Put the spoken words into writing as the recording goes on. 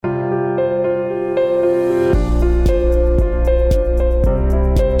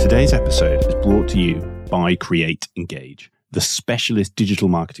Today's episode is brought to you by Create Engage, the specialist digital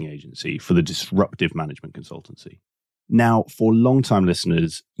marketing agency for the disruptive management consultancy. Now, for long-time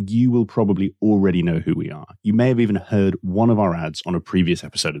listeners, you will probably already know who we are. You may have even heard one of our ads on a previous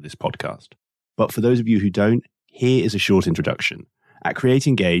episode of this podcast. But for those of you who don't, here is a short introduction. At Create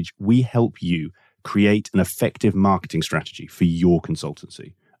Engage, we help you create an effective marketing strategy for your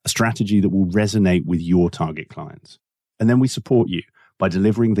consultancy, a strategy that will resonate with your target clients. And then we support you by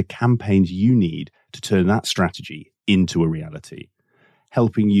delivering the campaigns you need to turn that strategy into a reality,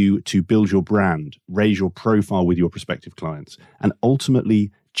 helping you to build your brand, raise your profile with your prospective clients, and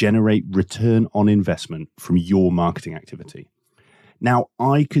ultimately generate return on investment from your marketing activity. Now,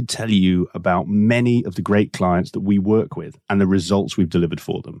 I could tell you about many of the great clients that we work with and the results we've delivered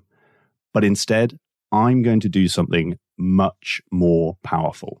for them. But instead, I'm going to do something much more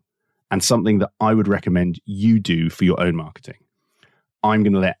powerful and something that I would recommend you do for your own marketing. I'm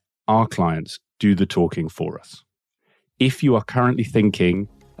going to let our clients do the talking for us. If you are currently thinking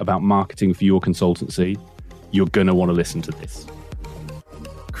about marketing for your consultancy, you're going to want to listen to this.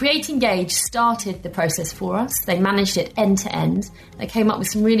 Create Engage started the process for us. They managed it end to end. They came up with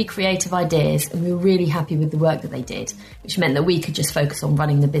some really creative ideas and we were really happy with the work that they did, which meant that we could just focus on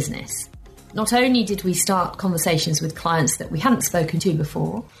running the business. Not only did we start conversations with clients that we hadn't spoken to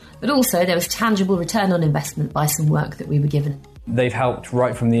before, but also there was tangible return on investment by some work that we were given. They've helped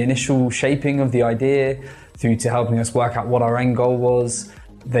right from the initial shaping of the idea through to helping us work out what our end goal was.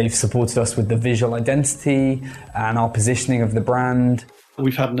 They've supported us with the visual identity and our positioning of the brand.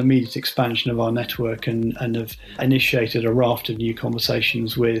 We've had an immediate expansion of our network and have initiated a raft of new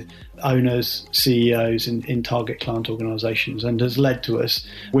conversations with owners, CEOs in target client organisations, and has led to us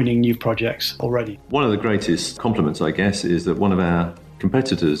winning new projects already. One of the greatest compliments, I guess, is that one of our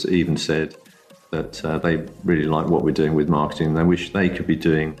competitors even said that they really like what we're doing with marketing and they wish they could be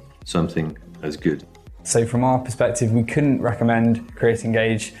doing something as good. So from our perspective, we couldn't recommend Create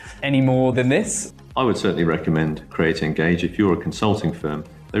Engage any more than this. I would certainly recommend Create Engage if you're a consulting firm.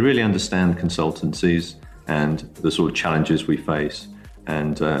 They really understand consultancies and the sort of challenges we face.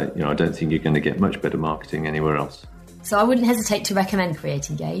 And I don't think you're going to get much better marketing anywhere else. So I wouldn't hesitate to recommend Create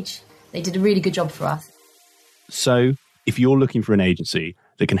Engage. They did a really good job for us. So if you're looking for an agency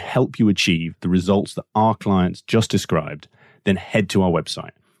that can help you achieve the results that our clients just described, then head to our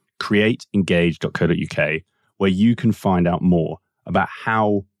website, createengage.co.uk, where you can find out more about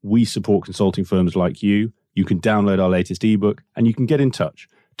how we support consulting firms like you. You can download our latest ebook and you can get in touch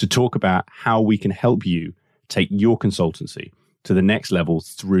to talk about how we can help you take your consultancy to the next level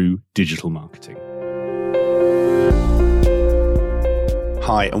through digital marketing.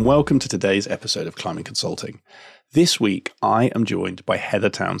 Hi, and welcome to today's episode of Climbing Consulting. This week, I am joined by Heather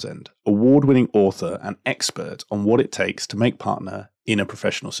Townsend, award-winning author and expert on what it takes to make partner in a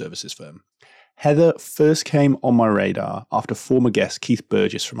professional services firm. Heather first came on my radar after former guest Keith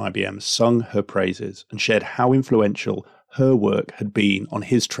Burgess from IBM sung her praises and shared how influential her work had been on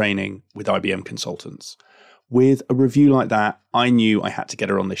his training with IBM consultants. With a review like that, I knew I had to get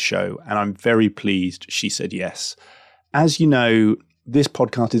her on this show, and I'm very pleased she said yes. As you know, this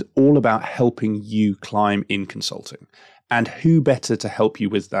podcast is all about helping you climb in consulting. And who better to help you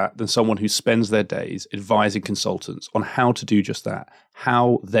with that than someone who spends their days advising consultants on how to do just that,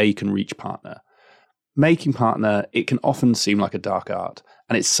 how they can reach partner. Making partner, it can often seem like a dark art,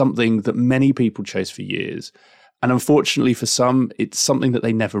 and it's something that many people chase for years. And unfortunately for some, it's something that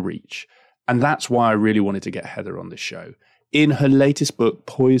they never reach. And that's why I really wanted to get Heather on this show. In her latest book,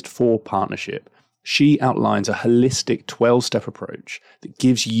 Poised for Partnership, she outlines a holistic 12-step approach that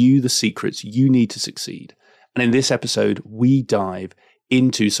gives you the secrets you need to succeed. And in this episode, we dive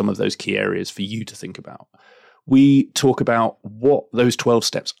into some of those key areas for you to think about. We talk about what those 12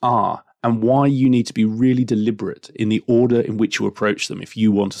 steps are and why you need to be really deliberate in the order in which you approach them if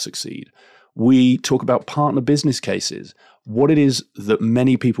you want to succeed. We talk about partner business cases, what it is that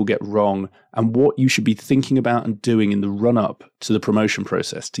many people get wrong, and what you should be thinking about and doing in the run-up to the promotion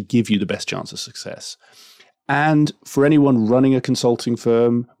process to give you the best chance of success. And for anyone running a consulting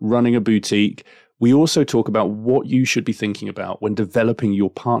firm, running a boutique, we also talk about what you should be thinking about when developing your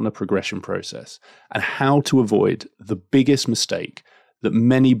partner progression process and how to avoid the biggest mistake that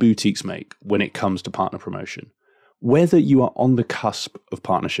many boutiques make when it comes to partner promotion. Whether you are on the cusp of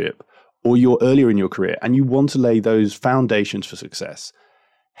partnership or you're earlier in your career and you want to lay those foundations for success,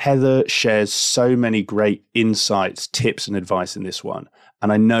 Heather shares so many great insights, tips, and advice in this one.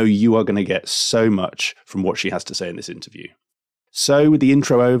 And I know you are going to get so much from what she has to say in this interview. So with the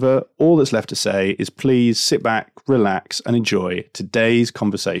intro over, all that's left to say is please sit back, relax, and enjoy today's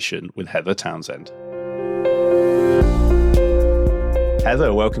conversation with Heather Townsend.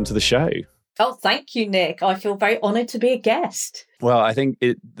 Heather, welcome to the show. Oh, thank you, Nick. I feel very honoured to be a guest. Well, I think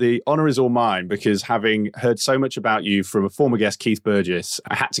the honour is all mine, because having heard so much about you from a former guest, Keith Burgess,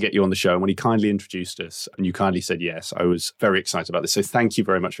 I had to get you on the show. And when he kindly introduced us and you kindly said yes, I was very excited about this. So thank you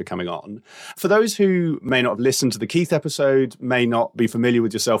very much for coming on. For those who may not have listened to the Keith episode, may not be familiar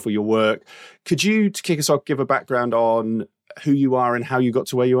with yourself or your work, could you, to kick us off, give a background on who you are and how you got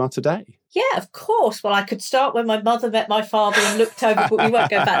to where you are today? Yeah, of course. Well, I could start when my mother met my father and looked over, but we won't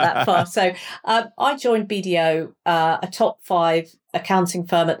go back that far. So I joined BDO, a top 5 accounting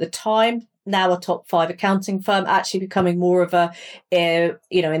firm at the time, now a top 5 accounting firm, actually becoming more of a, in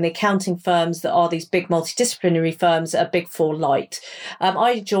the accounting firms that are these big multidisciplinary firms, a Big 4 light.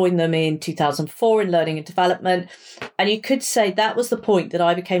 I joined them in 2004 in learning and development. And you could say that was the point that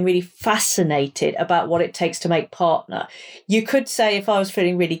I became really fascinated about what it takes to make partner. You could say if I was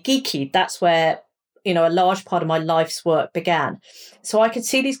feeling really geeky, that's where a large part of my life's work began. So I could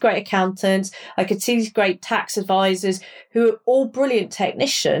see these great accountants, I could see these great tax advisors who are all brilliant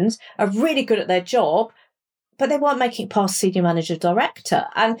technicians, are really good at their job, but they weren't making it past senior manager director.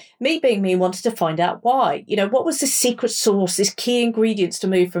 And me being me wanted to find out why. What was the secret sauce, this key ingredients to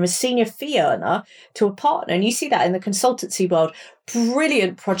move from a senior fee earner to a partner? And you see that in the consultancy world.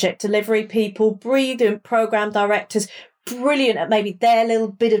 Brilliant project delivery people, brilliant program directors, brilliant at maybe their little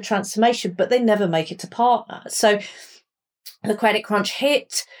bit of transformation, but they never make it to partner. So the credit crunch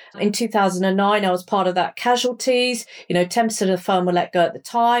hit. In 2009, I was part of that casualties. 10% of the firm were let go at the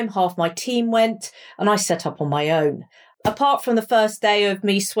time. Half my team went, and I set up on my own. Apart from the first day of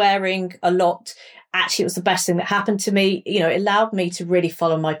me swearing a lot, actually, it was the best thing that happened to me. It allowed me to really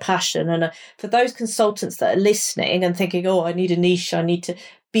follow my passion. And for those consultants that are listening and thinking, oh, I need a niche, I need to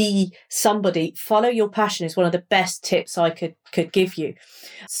be somebody, follow your passion is one of the best tips I could give you.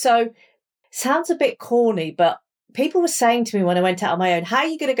 So sounds a bit corny, but people were saying to me when I went out on my own, how are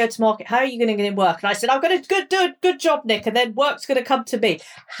you going to go to market? How are you going to get in work? And I said, I'm going to do a good job, Nick, and then work's going to come to me.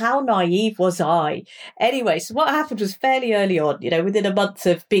 How naive was I? Anyway, so what happened was fairly early on, within a month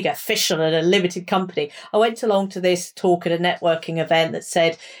of being official at a limited company, I went along to this talk at a networking event that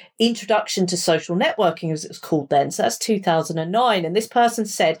said, Introduction to Social Networking, as it was called then. So that's 2009. And this person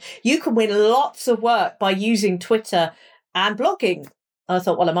said, you can win lots of work by using Twitter and blogging. And I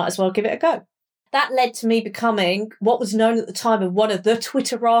thought, well, I might as well give it a go. That led to me becoming what was known at the time of one of the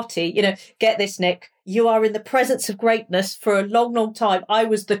Twitterati. Get this, Nick, you are in the presence of greatness for a long, long time. I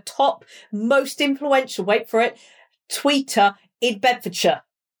was the top, most influential, wait for it, tweeter in Bedfordshire.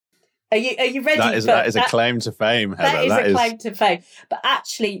 Are you ready? That is a claim to fame, Heather. That is a claim to fame. But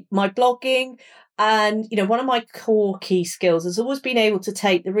actually, my blogging and, one of my core key skills has always been able to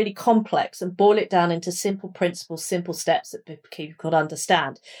take the really complex and boil it down into simple principles, simple steps that people could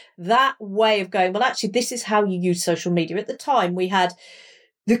understand. That way of going, well, actually, this is how you use social media. At the time, we had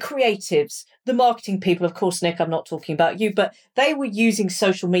the creatives, the marketing people. Of course, Nick, I'm not talking about you, but they were using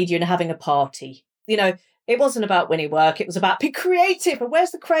social media and having a party. It wasn't about winning work. It was about be creative. And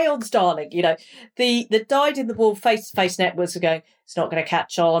where's the crayons, darling? The dyed-in-the-wool face-to-face networks are going, it's not going to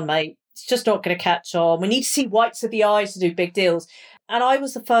catch on, mate. It's just not going to catch on. We need to see whites of the eyes to do big deals. And I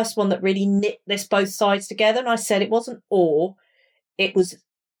was the first one that really knit this both sides together. And I said it wasn't or, it was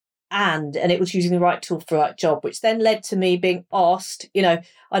and it was using the right tool for the right job, which then led to me being asked, I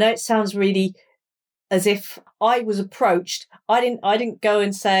know it sounds really as if I was approached. I didn't go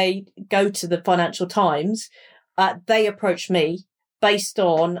and say, go to the Financial Times. They approached me based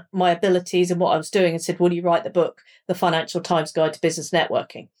on my abilities and what I was doing and said, will you write the book, The Financial Times Guide to Business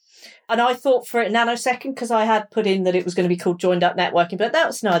Networking? And I thought for a nanosecond, because I had put in that it was going to be called Joined Up Networking, but that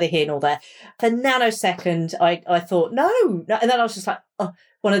was neither here nor there. For a nanosecond, I thought, no. And then I was just like, oh,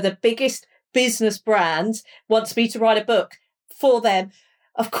 one of the biggest business brands wants me to write a book for them.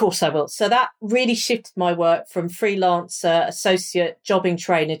 Of course I will. So that really shifted my work from freelance associate jobbing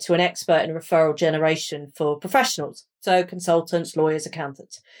trainer to an expert in referral generation for professionals. So consultants, lawyers,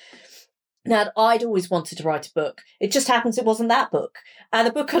 accountants. Now, I'd always wanted to write a book. It just happens it wasn't that book. And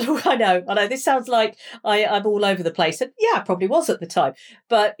the book, I know, this sounds like I'm all over the place. And yeah, I probably was at the time.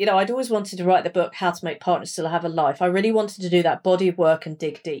 But, I'd always wanted to write the book, How to Make Partners Still Have a Life. I really wanted to do that body of work and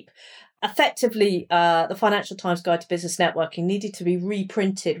dig deep. Effectively, the Financial Times Guide to Business Networking needed to be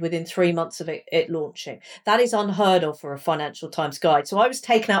reprinted within 3 months of it launching. That is unheard of for a Financial Times Guide. So I was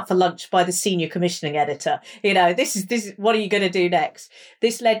taken out for lunch by the senior commissioning editor. This is what are you going to do next?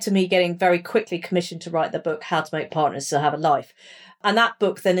 This led to me getting very quickly commissioned to write the book, How to Make Partners Still Have a Life. And that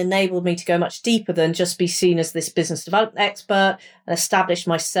book then enabled me to go much deeper than just be seen as this business development expert and establish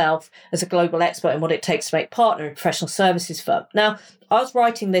myself as a global expert in what it takes to make partner in a professional services firm. Now, I was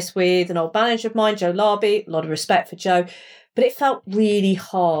writing this with an old manager of mine, Joe Larby, a lot of respect for Joe. but it felt really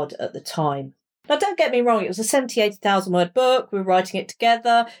hard at the time. Now, don't get me wrong, it was a 80,000 word book. We were writing it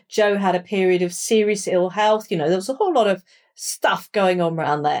together. Joe had a period of serious ill health. There was a whole lot of stuff going on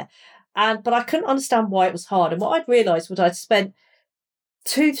around there. But I couldn't understand why it was hard. And what I'd realised was I'd spent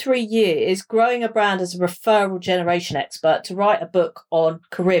 2-3 years growing a brand as a referral generation expert to write a book on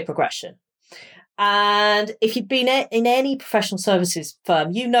career progression. And if you've been in any professional services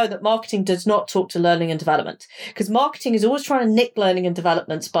firm, you know that marketing does not talk to learning and development, because marketing is always trying to nick learning and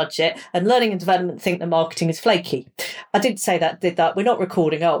development's budget, and learning and development think that marketing is flaky. I didn't say that, did that? We're not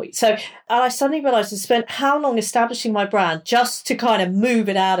recording, are we? So, and I suddenly realised I spent how long establishing my brand just to kind of move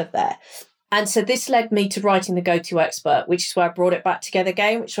it out of there. And so this led me to writing The Go-To Expert, which is where I brought it back together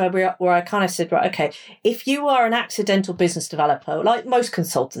again, where I kind of said, right, okay, if you are an accidental business developer, like most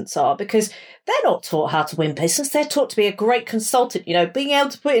consultants are, because they're not taught how to win business, they're taught to be a great consultant. Being able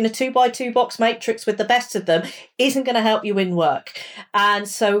to put in a 2x2 box matrix with the best of them isn't going to help you win work. And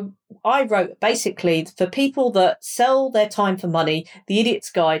so I wrote basically for people that sell their time for money, the Idiot's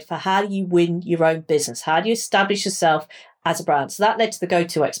Guide for how do you win your own business? How do you establish yourself as a brand? So that led to The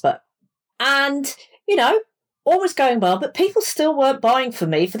Go-To Expert. And, all was going well, but people still weren't buying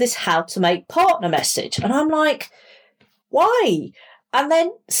from me for this how to make partner message. And I'm like, why? And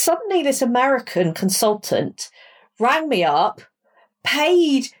then suddenly this American consultant rang me up,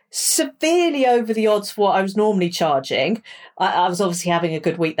 paid severely over the odds for what I was normally charging. I was obviously having a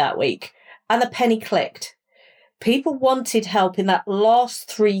good week that week. And the penny clicked. People wanted help in that last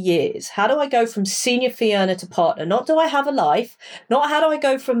 3 years. How do I go from senior fee earner to partner? Not do I have a life, not how do I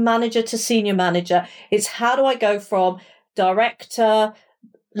go from manager to senior manager. It's how do I go from director,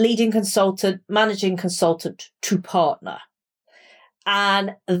 leading consultant, managing consultant to partner.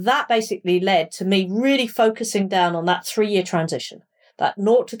 And that basically led to me really focusing down on that 3-year transition, that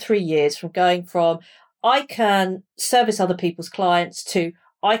 0 to 3 years from going from I can service other people's clients to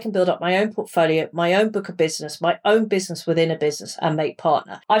I can build up my own portfolio, my own book of business, my own business within a business and make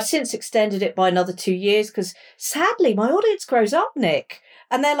partner. I've since extended it by another 2 years because sadly my audience grows up, Nick.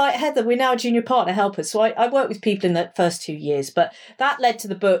 And they're like, Heather, we're now a junior partner, help us. So I work with people in the first 2 years. But that led to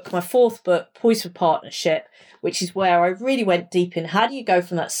the book, my 4th book, Poised for Partnership, which is where I really went deep in how do you go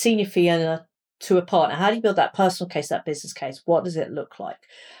from that senior fee earner to a partner? How do you build that personal case, that business case? What does it look like?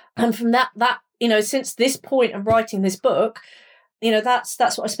 And from that, since this point of writing this book, that's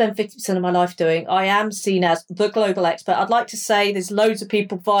what I spend 50% of my life doing. I am seen as the global expert. I'd like to say there's loads of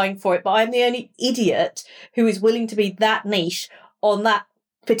people vying for it, but I'm the only idiot who is willing to be that niche on that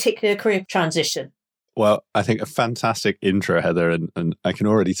particular career transition. Well, I think a fantastic intro, Heather, and I can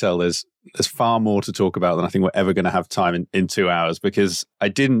already tell there's far more to talk about than I think we're ever going to have time in 2 hours, because I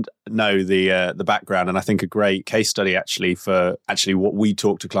didn't know the background, and I think a great case study for what we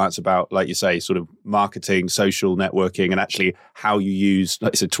talk to clients about, like you say, sort of marketing, social networking, and actually how you use,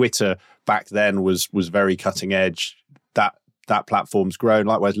 like I said, Twitter back then was very cutting edge. That platform's grown.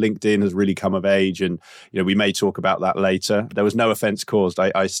 Likewise, LinkedIn has really come of age, and we may talk about that later. There was no offense caused.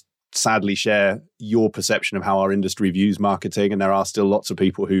 I sadly share your perception of how our industry views marketing, and there are still lots of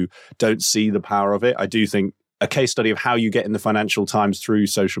people who don't see the power of it. I do think a case study of how you get in the Financial Times through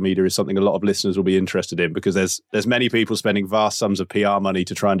social media is something a lot of listeners will be interested in, because there's many people spending vast sums of PR money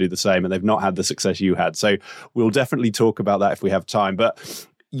to try and do the same, and they've not had the success you had. So we'll definitely talk about that if we have time. But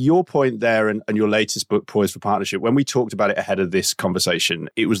your point there and your latest book, Poised for Partnership, when we talked about it ahead of this conversation,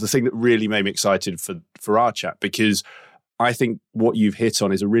 it was the thing that really made me excited for our chat, because I think what you've hit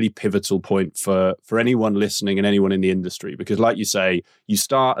on is a really pivotal point for anyone listening and anyone in the industry. Because like you say, you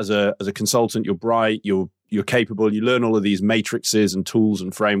start as a consultant, you're bright, you're capable, you learn all of these matrices and tools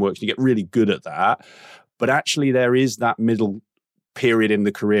and frameworks, you get really good at that. But actually there is that middle period in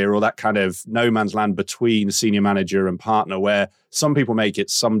the career, or that kind of no man's land between senior manager and partner, where some people make it,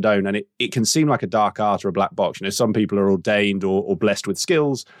 some don't. And it can seem like a dark art or a black box. Some people are ordained or blessed with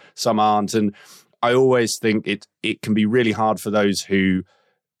skills, some aren't. And I always think it can be really hard for those who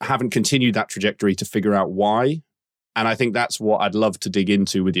haven't continued that trajectory to figure out why. And I think that's what I'd love to dig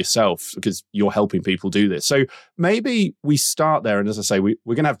into with yourself, because you're helping people do this. So maybe we start there. And as I say, we're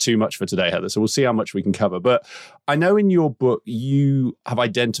going to have too much for today, Heather, so we'll see how much we can cover. But I know in your book, you have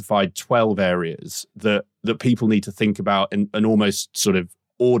identified 12 areas that people need to think about and almost sort of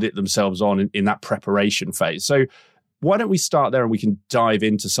audit themselves on in that preparation phase. So why don't we start there and we can dive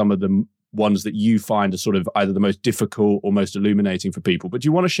into some of the ones that you find are sort of either the most difficult or most illuminating for people. But do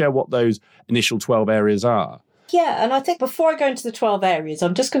you want to share what those initial 12 areas are? Yeah, and I think before I go into the 12 areas,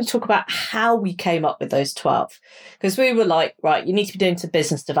 I'm just going to talk about how we came up with those 12. Because we were like, right, you need to be doing some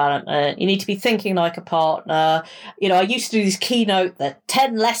business development. You need to be thinking like a partner. I used to do this keynote, the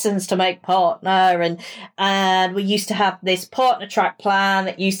 10 lessons to make partner. And we used to have this partner track plan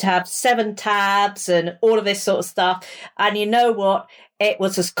that used to have 7 tabs and all of this sort of stuff. And you know what? It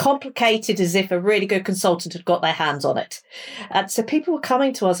was as complicated as if a really good consultant had got their hands on it. And so people were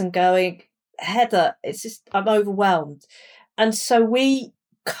coming to us and going, Heather, I'm overwhelmed. And so we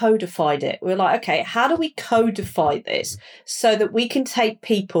codified it. We're like, okay, how do we codify this so that we can take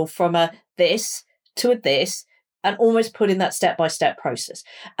people from a this to a this and almost put in that step-by-step process?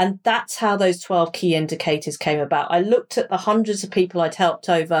 And that's how those 12 key indicators came about. I looked at the hundreds of people I'd helped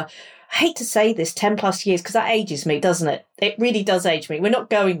over, I hate to say this, 10 plus years, because that ages me, doesn't it? It really does age me. We're not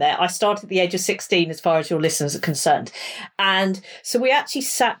going there. I started at the age of 16 as far as your listeners are concerned. And so we actually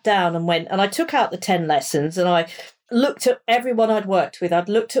sat down and I took out the 10 lessons and I looked at everyone I'd worked with. I'd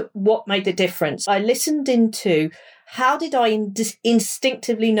looked at what made the difference. I listened into how did I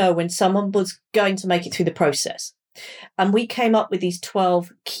instinctively know when someone was going to make it through the process. And we came up with these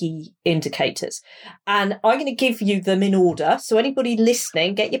 12 key indicators. And I'm going to give you them in order. So anybody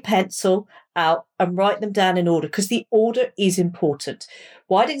listening, get your pencil out and write them down in order, because the order is important.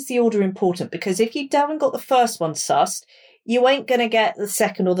 Why is the order important? Because if you haven't got the first one sussed, you ain't going to get the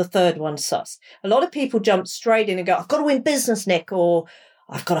second or the third one sussed. A lot of people jump straight in and go, I've got to win business, Nick, or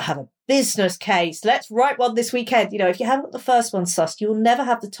I've got to have a business case. Let's write one this weekend. If you haven't got the first one sussed, you'll never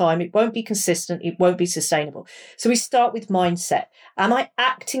have the time. It won't be consistent. It won't be sustainable. So we start with mindset. Am I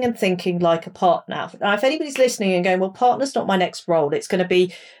acting and thinking like a partner? Now, if anybody's listening and going, well, partner's not my next role, it's going to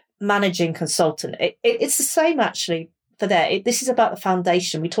be managing consultant. It's the same actually for there. This is about the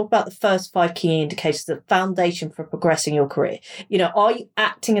foundation. We talk about the first 5 key indicators, the foundation for progressing your career. Are you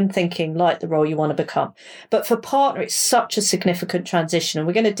acting and thinking like the role you want to become? But for partner, it's such a significant transition, and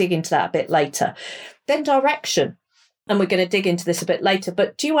we're going to dig into that a bit later. Then direction, and we're going to dig into this a bit later.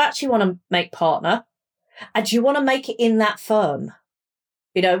 But do you actually want to make partner? And do you want to make it in that firm?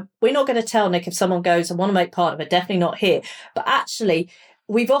 We're not going to tell Nick if someone goes, I want to make partner, but definitely not here. But actually,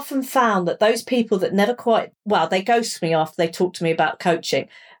 we've often found that those people that never quite, they ghost me after they talk to me about coaching,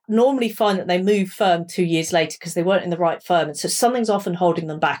 normally find that they move firm 2 years later because they weren't in the right firm. And so something's often holding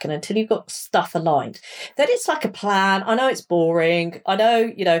them back. And until you've got stuff aligned, then it's like a plan. I know it's boring. I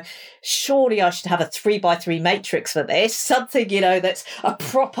know, surely I should have a 3x3 matrix for this, something, that's a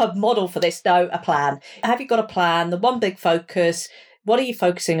proper model for this. No, a plan. Have you got a plan? The one big focus. What are you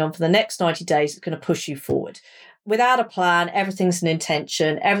focusing on for the next 90 days that's going to push you forward? Without a plan, everything's an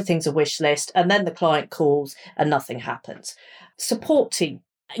intention, everything's a wish list, and then the client calls and nothing happens. Support team.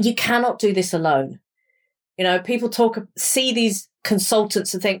 You cannot do this alone. People see these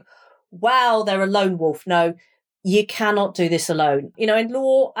consultants and think, wow, they're a lone wolf. No, you cannot do this alone. In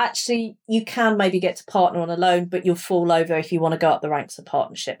law, actually, you can maybe get to partner on a loan, but you'll fall over if you want to go up the ranks of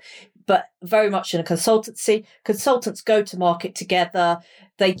partnership. But very much in a consultancy, consultants go to market together.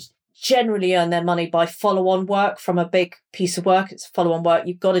 They generally earn their money by follow-on work from a big piece of work. It's follow-on work.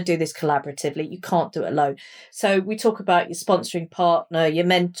 You've got to do this collaboratively. You can't do it alone. So we talk about your sponsoring partner, your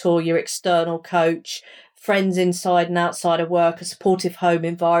mentor, your external coach, friends inside and outside of work, a supportive home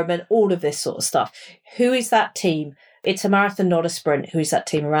environment, all of this sort of stuff. Who is that team? It's a marathon, not a sprint. Who is that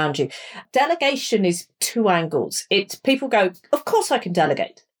team around you? Delegation is 2 angles. It's people go, of course I can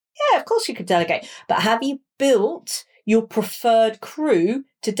delegate. Yeah, of course you can delegate. But have you built your preferred crew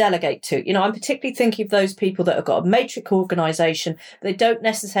to delegate to? I'm particularly thinking of those people that have got a matrix organization. They don't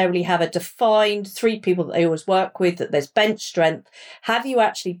necessarily have a defined 3 people that they always work with, that there's bench strength. Have you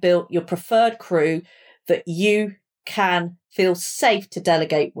actually built your preferred crew that you can feel safe to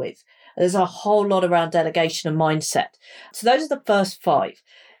delegate with? There's a whole lot around delegation and mindset. So those are the first 5.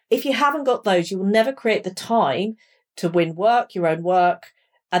 If you haven't got those, you will never create the time to win work, your own work,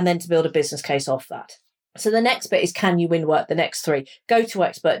 and then to build a business case off that. So the next bit is, can you win work? The next 3. Go to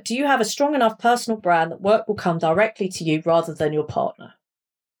expert. Do you have a strong enough personal brand that work will come directly to you rather than your partner?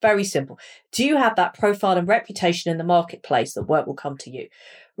 Very simple. Do you have that profile and reputation in the marketplace that work will come to you?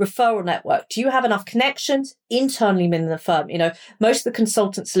 Referral network. Do you have enough connections internally within the firm? Most of the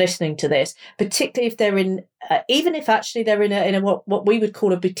consultants listening to this, particularly if they're in, even if actually they're in a what we would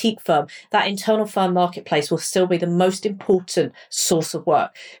call a boutique firm, that internal firm marketplace will still be the most important source of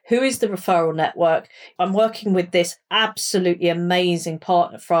work. Who is the referral network? I'm working with this absolutely amazing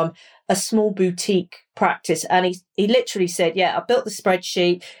partner from a small boutique practice, and he literally said, I built the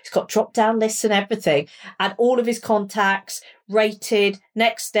spreadsheet, it's got drop down lists and everything, and all of his contacts rated,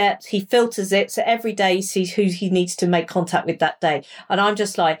 next steps, he filters it, so every day he sees who he needs to make contact with that day. And I'm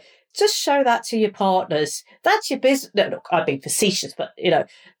just like, just show that to your partners. That's your business. No, look, I'm being facetious, but,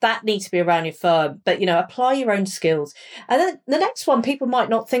 that needs to be around your firm. But, apply your own skills. And then the next one people might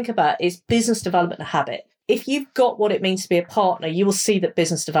not think about is business development habit. If you've got what it means to be a partner, you will see that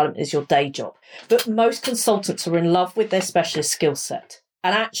business development is your day job. But most consultants are in love with their specialist skill set.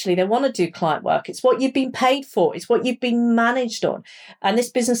 And actually, they want to do client work. It's what you've been paid for. It's what you've been managed on. And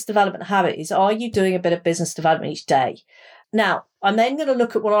this business development habit is, are you doing a bit of business development each day? Now, I'm then going to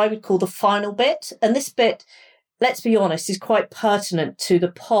look at what I would call the final bit. And this bit, let's be honest, is quite pertinent to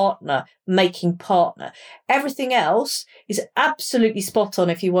the partner making partner. Everything else is absolutely spot on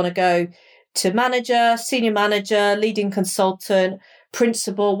if you want to go to manager, senior manager, leading consultant,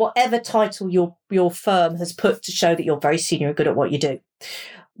 principal, whatever title your firm has put to show that you're very senior and good at what you do.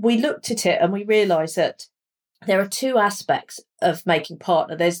 We looked at it and we realised that there are two aspects of making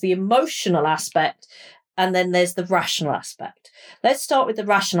partner. There's the emotional aspect and then there's the rational aspect. Let's start with the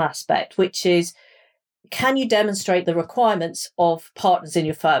rational aspect, which is, can you demonstrate the requirements of partners in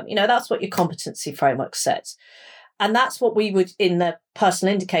your firm? That's what your competency framework says. And that's what we would, in the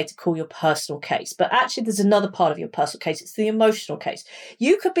personal indicator, call your personal case. But actually, there's another part of your personal case. It's the emotional case.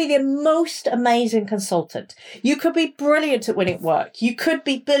 You could be the most amazing consultant. You could be brilliant at winning work. You could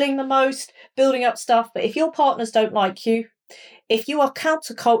be billing the most, building up stuff. But if your partners don't like you, if you are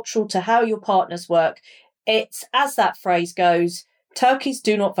countercultural to how your partners work, it's, as that phrase goes, turkeys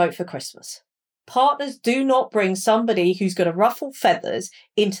do not vote for Christmas. Partners do not bring somebody who's going to ruffle feathers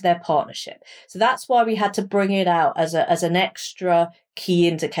into their partnership. So that's why we had to bring it out as an extra key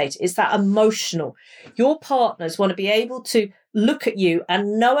indicator. It's that emotional. Your partners want to be able to look at you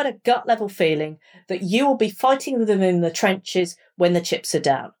and know at a gut level feeling that you will be fighting with them in the trenches when the chips are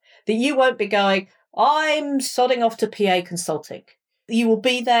down. That you won't be going, I'm sodding off to PA consulting. You will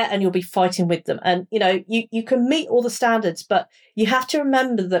be there and you'll be fighting with them. And, you can meet all the standards, but you have to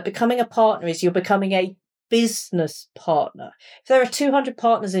remember that becoming a partner is you're becoming a business partner. If there are 200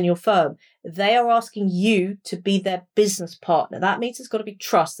 partners in your firm, they are asking you to be their business partner. That means there's got to be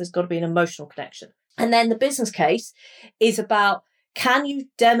trust. There's got to be an emotional connection. And then the business case is about, can you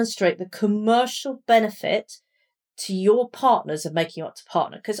demonstrate the commercial benefit to your partners of making you up to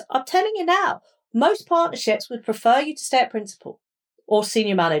partner? Because I'm telling you now, most partnerships would prefer you to stay at principal, or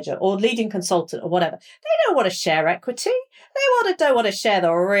senior manager, or leading consultant, or whatever. They don't want to share equity. They don't want to share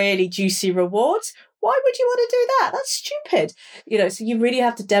the really juicy rewards. Why would you want to do that? That's stupid. So you really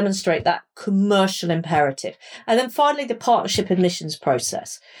have to demonstrate that commercial imperative. And then finally, the partnership admissions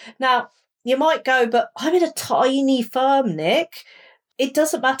process. Now, you might go, but I'm in a tiny firm, Nick. It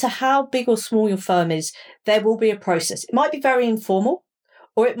doesn't matter how big or small your firm is, there will be a process. It might be very informal.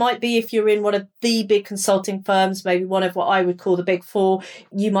 Or it might be if you're in one of the big consulting firms, maybe one of what I would call the big four.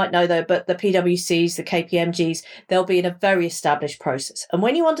 You might know though, but the PwCs, the KPMGs, they'll be in a very established process. And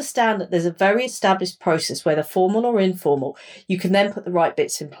when you understand that there's a very established process, whether formal or informal, you can then put the right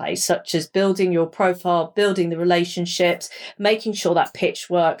bits in place, such as building your profile, building the relationships, making sure that pitch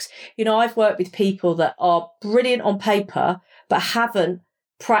works. I've worked with people that are brilliant on paper, but haven't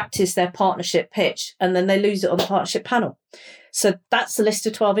practiced their partnership pitch, and then they lose it on the partnership panel. So that's the list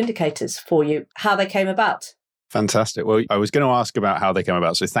of 12 indicators for you, how they came about. Fantastic. Well, I was going to ask about how they came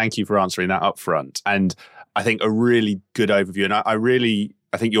about. So thank you for answering that up front. And I think a really good overview. And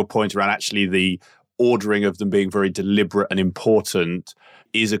I think your point around actually the ordering of them being very deliberate and important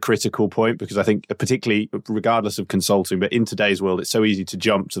is a critical point, because I think particularly regardless of consulting, but in today's world, it's so easy to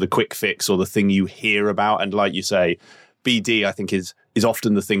jump to the quick fix or the thing you hear about. And like you say, BD, I think, is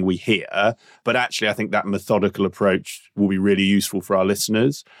often the thing we hear. But actually, I think that methodical approach will be really useful for our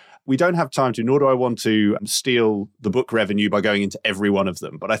listeners. We don't have time to, nor do I want to steal the book revenue by going into every one of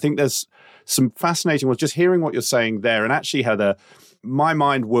them. But I think there's some fascinating ones, just hearing what you're saying there. And actually, Heather, my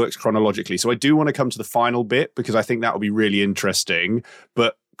mind works chronologically. So I do want to come to the final bit, because I think that will be really interesting.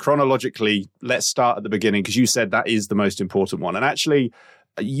 But chronologically, let's start at the beginning, because you said that is the most important one. And actually,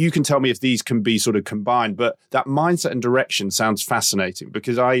 you can tell me if these can be sort of combined, but that mindset and direction sounds fascinating,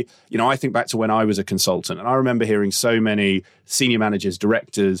 because I think back to when I was a consultant, and I remember hearing so many senior managers,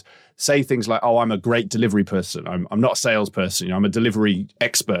 directors say things like, oh, I'm a great delivery person. I'm not a salesperson. I'm a delivery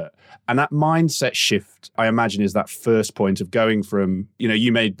expert. And that mindset shift, I imagine, is that first point of going from,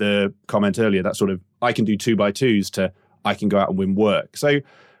 you made the comment earlier, that sort of, I can do 2x2s to I can go out and win work. So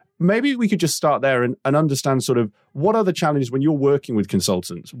maybe we could just start there and understand sort of what are the challenges when you're working with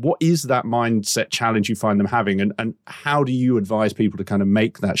consultants? What is that mindset challenge you find them having, and how do you advise people to kind of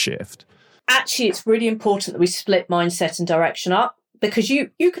make that shift? Actually, it's really important that we split mindset and direction up, Because you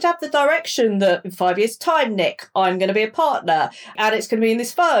could have the direction that in 5 years' time, Nick, I'm going to be a partner and it's going to be in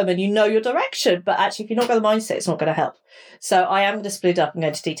this firm and you know your direction. But actually, if you're not got the mindset, it's not going to help. So I am going to split it up and go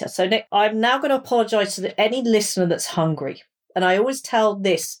into detail. So Nick, I'm now going to apologise to any listener that's hungry. And I always tell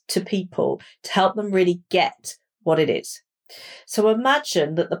this to people to help them really get what it is. So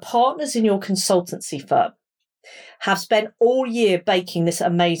imagine that the partners in your consultancy firm have spent all year baking this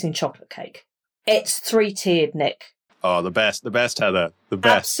amazing chocolate cake. It's 3-tiered, Nick. Oh, the best, Heather, the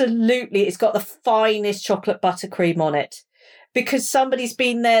best. Absolutely. It's got the finest chocolate buttercream on it. Because somebody's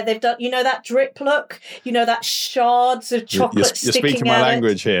been there, they've done, that drip look, that shards of chocolate sticking out. You're speaking my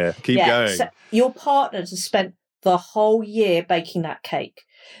language here. Keep going. So your partners have spent the whole year baking that cake.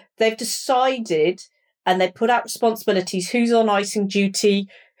 They've decided, and they put out responsibilities, who's on icing duty,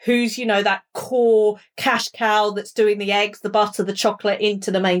 who's, that core cash cow that's doing the eggs, the butter, the chocolate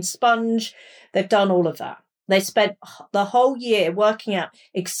into the main sponge. They've done all of that. They spent the whole year working out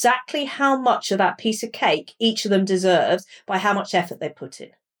exactly how much of that piece of cake each of them deserves by how much effort they put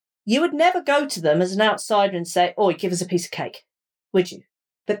in. You would never go to them as an outsider and say, "Oh, give us a piece of cake," would you?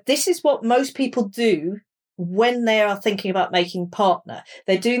 But this is what most people do when they are thinking about making partner.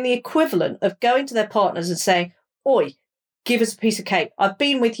 They're doing the equivalent of going to their partners and saying, "Oi, give us a piece of cake. I've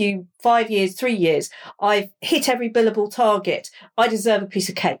been with you 5 years, 3 years. I've hit every billable target. I deserve a piece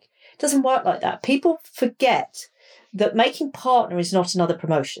of cake." It doesn't work like that. People forget that making partner is not another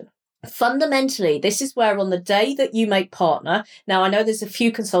promotion. Fundamentally, this is where on the day that you make partner, now I know there's a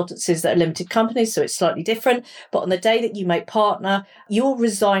few consultancies that are limited companies, so it's slightly different, but on the day that you make partner, you'll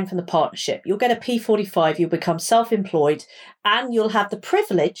resign from the partnership. You'll get a P45, you'll become self-employed, and you'll have the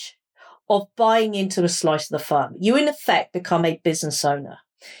privilege of buying into a slice of the firm. You, in effect, become a business owner.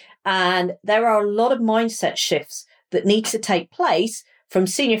 And there are a lot of mindset shifts that need to take place from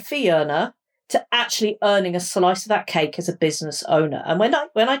senior fee earner to actually earning a slice of that cake as a business owner. And when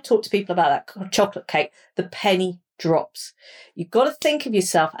I talk to people about that chocolate cake, the penny drops. You've got to think of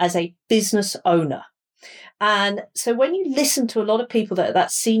yourself as a business owner. And so when you listen to a lot of people that are at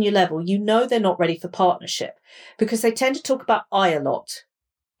that senior level, they're not ready for partnership because they tend to talk about I a lot.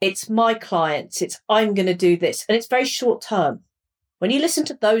 It's my clients, it's I'm going to do this. And it's very short term. When you listen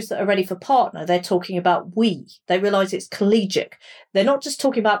to those that are ready for partner, they're talking about we. They realise it's collegiate. They're not just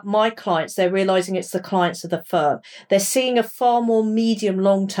talking about my clients, they're realising it's the clients of the firm. They're seeing a far more medium,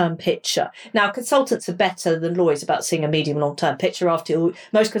 long-term picture. Now, consultants are better than lawyers about seeing a medium, long-term picture. After all,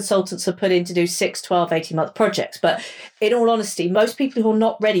 most consultants are put in to do 6, 12, 18-month projects. But in all honesty, most people who are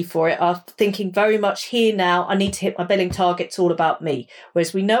not ready for it are thinking very much here now, I need to hit my billing target, it's all about me.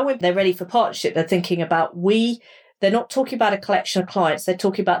 Whereas we know when they're ready for partnership, they're thinking about we. They're not talking about a collection of clients. They're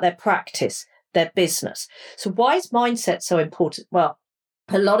talking about their practice, their business. So why is mindset so important? Well,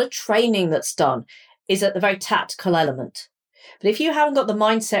 a lot of training that's done is at the very tactical element. But if you haven't got the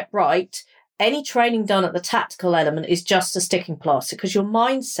mindset right, any training done at the tactical element is just a sticking plaster because your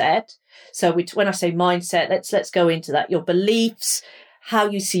mindset, when I say mindset, let's go into that. Your beliefs, how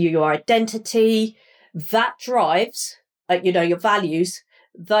you see your identity, that drives, your values.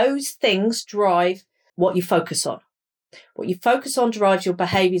 Those things drive what you focus on. What you focus on drives your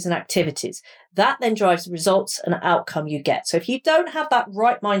behaviours and activities. That then drives the results and outcome you get. So if you don't have that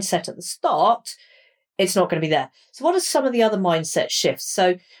right mindset at the start, it's not going to be there. So what are some of the other mindset shifts?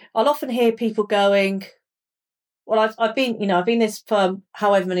 So I'll often hear people going, well, I've been this firm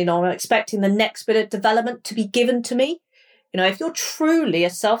however many long, I'm expecting the next bit of development to be given to me. If you're truly a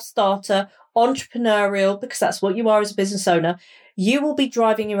self-starter, entrepreneurial, because that's what you are as a business owner, you will be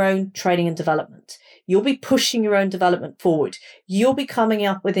driving your own training and development. You'll be pushing your own development forward. You'll be coming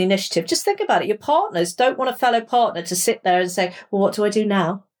up with the initiative. Just think about it. Your partners don't want a fellow partner to sit there and say, well, what do I do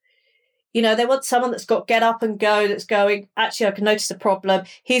now? They want someone that's got get up and go, that's going, actually, I can notice a problem.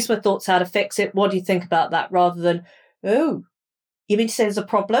 Here's my thoughts how to fix it. What do you think about that? Rather than, oh, you mean to say there's a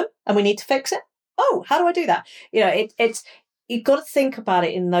problem and we need to fix it? Oh, how do I do that? It's you've got to think about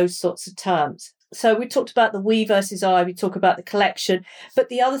it in those sorts of terms. So we talked about the we versus I, we talk about the collection. But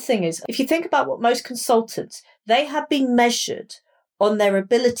the other thing is, if you think about what most consultants, they have been measured on their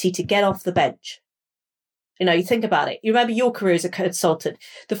ability to get off the bench. You think about it. You remember your career as a consultant.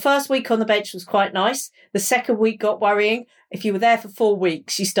 The first week on the bench was quite nice. The second week got worrying. If you were there for 4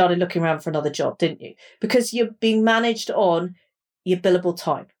 weeks, you started looking around for another job, didn't you? Because you're being managed on your billable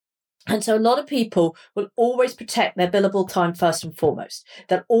time. And so a lot of people will always protect their billable time first and foremost.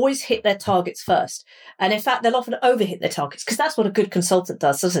 They'll always hit their targets first. And in fact, they'll often overhit their targets because that's what a good consultant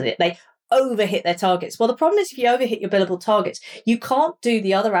does, doesn't it? They overhit their targets. Well, the problem is if you overhit your billable targets, you can't do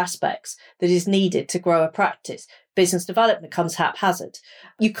the other aspects that is needed to grow a practice. Business development comes haphazard.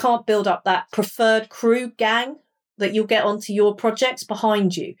 You can't build up that preferred crew gang that you'll get onto your projects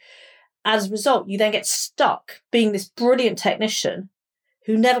behind you. As a result, you then get stuck being this brilliant technician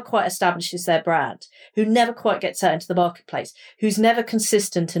who never quite establishes their brand, who never quite gets out into the marketplace, who's never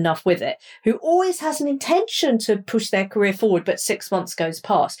consistent enough with it, who always has an intention to push their career forward, but 6 months goes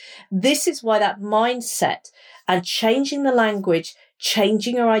past. This is why that mindset and changing the language,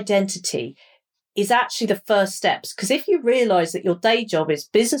 changing your identity is actually the first steps. Because if you realize that your day job is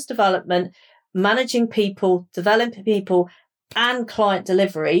business development, managing people, developing people, and client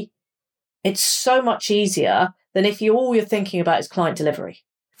delivery, it's so much easier than if all you're thinking about is client delivery.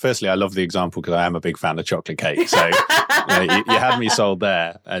 Firstly, I love the example because I am a big fan of chocolate cake. So you had me sold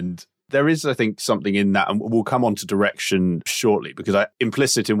there. And there is, I think, something in that, and we'll come on to direction shortly, because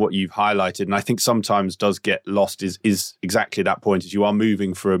implicit in what you've highlighted, and I think sometimes does get lost, is exactly that point, is you are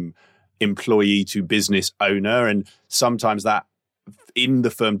moving from employee to business owner. And sometimes that in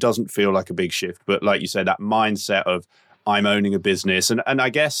the firm doesn't feel like a big shift. But like you said, that mindset of I'm owning a business. And I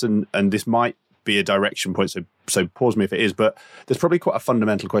guess, and this might be a direction point, so pause me if it is, but there's probably quite a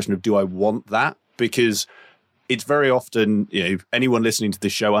fundamental question of, do I want that? Because it's very often, anyone listening to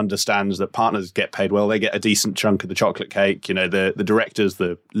this show understands that partners get paid well. They get a decent chunk of the chocolate cake. The directors,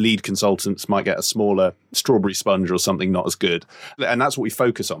 the lead consultants might get a smaller strawberry sponge or something not as good. And that's what we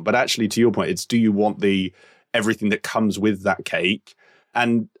focus on. But actually, to your point, it's, do you want everything that comes with that cake?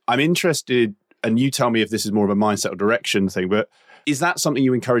 And I'm interested, and you tell me if this is more of a mindset or direction thing, but is that something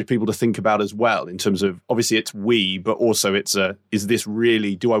you encourage people to think about as well, in terms of, obviously it's but also is this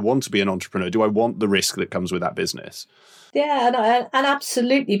really, do I want to be an entrepreneur? Do I want the risk that comes with that business? Yeah, and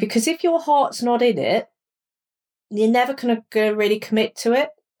absolutely, because if your heart's not in it, you're never going to really commit to it.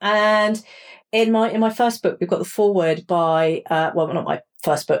 And in my first book, we've got the foreword by, well, not my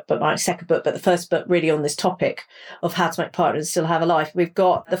first book, but my second book, but the first book really on this topic of how to make partners and still have a life. We've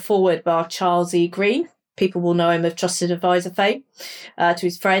got the foreword by Charles E. Green. People will know him of Trusted Advisor fame, to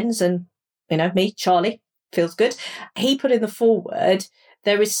his friends and, me, Charlie, feels good. He put in the foreword,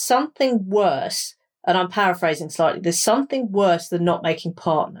 there is something worse, and I'm paraphrasing slightly, there's something worse than not making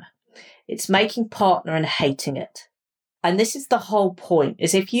partner. It's making partner and hating it. And this is the whole point,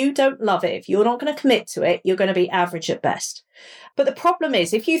 is if you don't love it, if you're not going to commit to it, you're going to be average at best. But the problem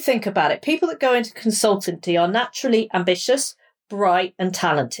is, if you think about it, people that go into consultancy are naturally ambitious, bright and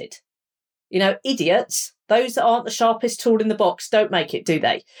talented. Idiots, those that aren't the sharpest tool in the box, don't make it, do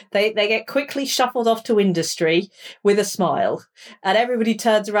they? They get quickly shuffled off to industry with a smile, and everybody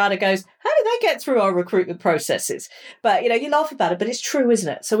turns around and goes, how do they get through our recruitment processes? But, you laugh about it, but it's true, isn't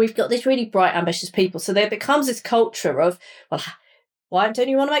it? So we've got these really bright, ambitious people. So there becomes this culture of, well, why don't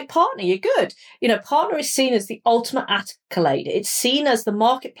you want to make partner? You're good. Partner is seen as the ultimate accolade. It's seen as the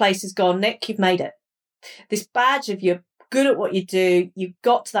marketplace has gone, Nick, you've made it. This badge of you're good at what you do, you've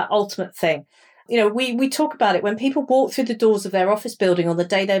got to that ultimate thing. We talk about it when people walk through the doors of their office building on the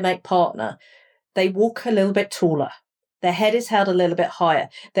day they make partner, they walk a little bit taller. Their head is held a little bit higher.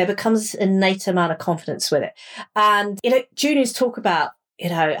 There becomes an innate amount of confidence with it. And, juniors talk about,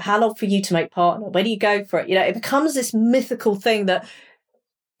 how long for you to make partner? Where do you go for it? It becomes this mythical thing that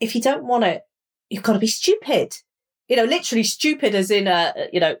if you don't want it, you've got to be stupid. Literally stupid as in,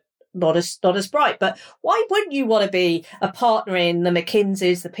 not as bright, but why wouldn't you want to be a partner in the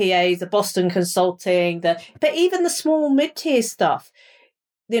McKinseys, the PAs, the Boston Consulting, but even the small mid-tier stuff?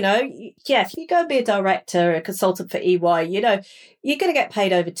 If you go and be a director, a consultant for EY, you're going to get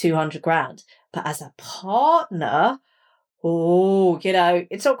paid over 200 grand. But as a partner,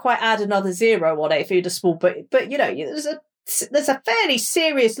 it's not quite add another zero on it if you're just small, but there's a fairly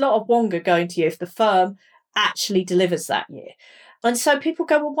serious lot of wonga going to you if the firm actually delivers that year. And so people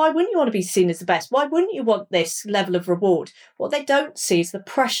go, well, why wouldn't you want to be seen as the best? Why wouldn't you want this level of reward? What they don't see is the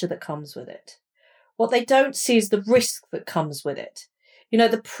pressure that comes with it. What they don't see is the risk that comes with it.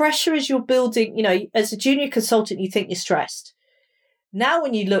 The pressure as you're building, as a junior consultant, you think you're stressed. Now,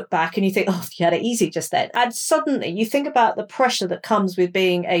 when you look back and you think, oh, you had it easy just then. And suddenly you think about the pressure that comes with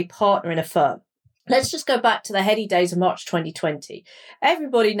being a partner in a firm. Let's just go back to the heady days of March 2020.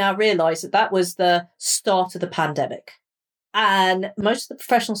 Everybody now realised that was the start of the pandemic. And most of the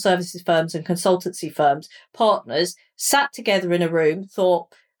professional services firms and consultancy firms, partners, sat together in a room, thought,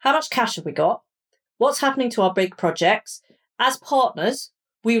 how much cash have we got? What's happening to our big projects? As partners,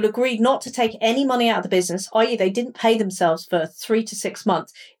 we will agree not to take any money out of the business, i.e. they didn't pay themselves for 3 to 6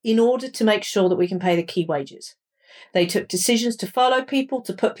 months in order to make sure that we can pay the key wages. They took decisions to furlough people,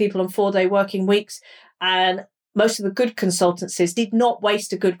 to put people on 4-day working weeks, and most of the good consultancies did not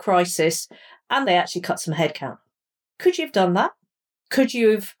waste a good crisis, and they actually cut some headcount. Could you have done that? Could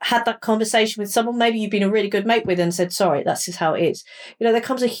you have had that conversation with someone maybe you've been a really good mate with and said, sorry, that's just how it is? You know, there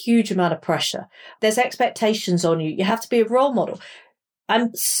comes a huge amount of pressure. There's expectations on you. You have to be a role model.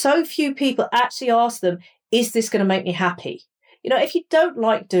 And so few people actually ask them, is this going to make me happy? You know, if you don't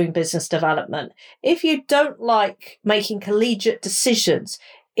like doing business development, if you don't like making collegiate decisions,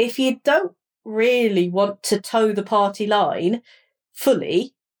 if you don't really want to toe the party line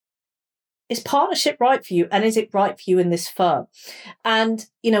fully, is partnership right for you? And is it right for you in this firm? And,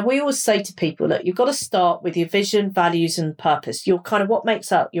 you know, we always say to people, look, you've got to start with your vision, values, and purpose. Your kind of what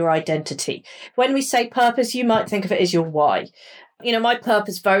makes up your identity. When we say purpose, you might think of it as your why. You know, my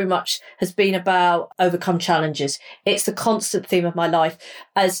purpose very much has been about overcome challenges. It's the constant theme of my life.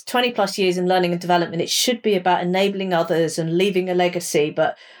 As 20 plus years in learning and development, it should be about enabling others and leaving a legacy,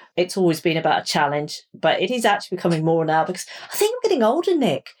 but it's always been about a challenge. But it is actually becoming more now because I think I'm getting older,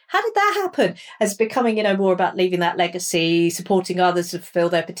 Nick. How did that happen? As becoming, you know, more about leaving that legacy, supporting others to fulfill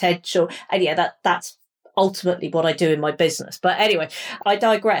their potential. And yeah, that's ultimately what I do in my business. But anyway, I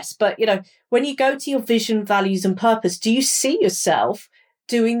digress. But, you know, when you go to your vision, values and purpose, do you see yourself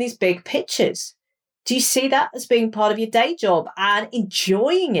doing these big pitches? Do you see that as being part of your day job and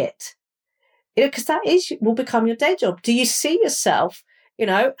enjoying it? You know, because will become your day job. Do you see yourself, you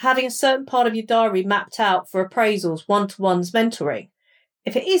know, having a certain part of your diary mapped out for appraisals, one-to-ones, mentoring?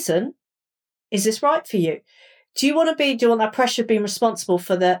 If it isn't, is this right for you? Do you want that pressure of being responsible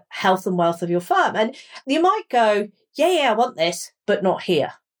for the health and wealth of your firm? And you might go, yeah, I want this, but not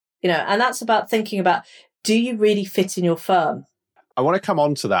here. You know, and that's about thinking about, do you really fit in your firm? I want to come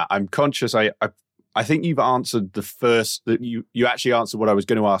on to that. I'm conscious. I think you've answered the first, that you actually answered what I was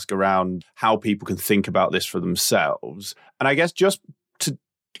going to ask around how people can think about this for themselves. And I guess just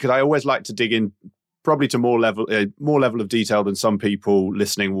because I always like to dig in probably to more level of detail than some people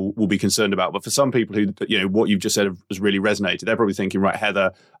listening will be concerned about. But for some people who, you know, what you've just said has really resonated, they're probably thinking, right,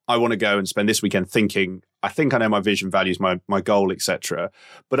 Heather, I want to go and spend this weekend thinking, I think I know my vision, values, my goal, etc.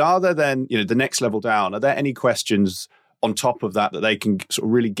 But are there then, you know, the next level down, are there any questions on top of that they can sort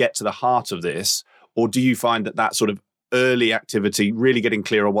of really get to the heart of this? Or do you find that sort of early activity, really getting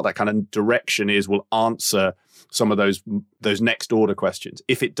clear on what that kind of direction is, will answer some of those next order questions?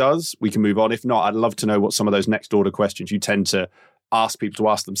 If it does, we can move on. If not, I'd love to know what some of those next order questions you tend to ask people to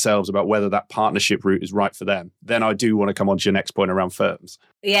ask themselves about whether that partnership route is right for them. Then I do want to come on to your next point around firms.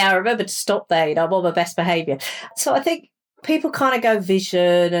 Yeah, I remember to stop there. You know, I'm on my best behaviour. So I think people kind of go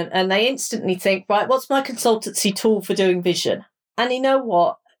vision and they instantly think, right, what's my consultancy tool for doing vision? And you know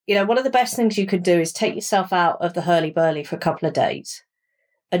what? You know, one of the best things you can do is take yourself out of the hurly-burly for a couple of days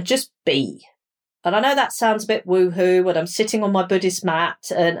and just be. And I know that sounds a bit woohoo when I'm sitting on my Buddhist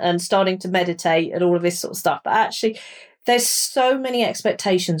mat and starting to meditate and all of this sort of stuff. But actually, there's so many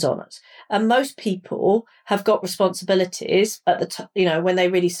expectations on us. And most people have got responsibilities at the you know, when they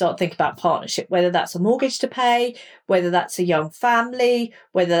really start thinking about partnership, whether that's a mortgage to pay, whether that's a young family,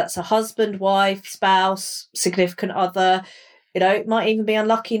 whether that's a husband, wife, spouse, significant other. You know, it might even be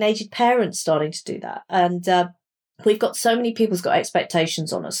unlucky and aged parents starting to do that. And we've got so many people's got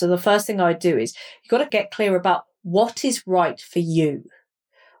expectations on us. So the first thing I do is you've got to get clear about what is right for you.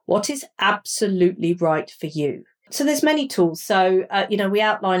 What is absolutely right for you? So there's many tools. So, you know, we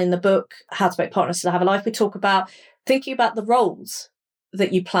outline in the book, How to Make Partners Still Have a Life. We talk about thinking about the roles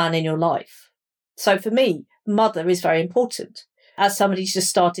that you plan in your life. So for me, mother is very important. As somebody who's just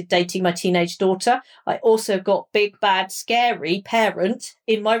started dating my teenage daughter, I also got big, bad, scary parent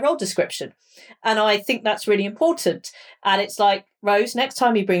in my role description. And I think that's really important. And it's like, Rose, next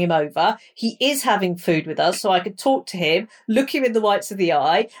time you bring him over, he is having food with us, so I could talk to him, look him in the whites of the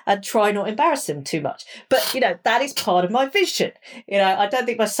eye and try not embarrass him too much. But, you know, that is part of my vision. You know, I don't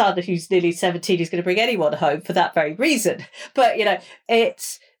think my son, who's nearly 17, is going to bring anyone home for that very reason. But, you know,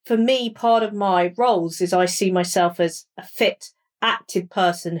 it's, for me, part of my roles is I see myself as a fit, active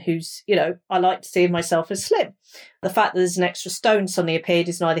person who's, you know, I like to see myself as slim. The fact that there's an extra stone suddenly appeared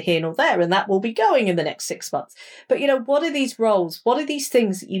is neither here nor there, and that will be going in the next 6 months. But, you know, what are these roles? What are these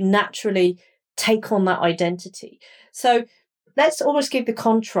things that you naturally take on that identity? So let's almost give the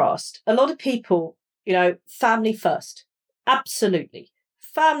contrast. A lot of people, you know, family first. Absolutely.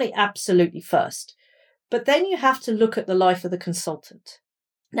 Family absolutely first. But then you have to look at the life of the consultant.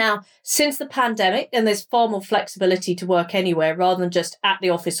 Now, since the pandemic, and there's far more flexibility to work anywhere rather than just at the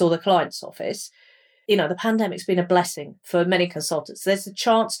office or the client's office, you know, the pandemic's been a blessing for many consultants. There's a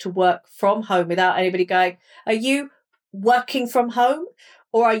chance to work from home without anybody going, are you working from home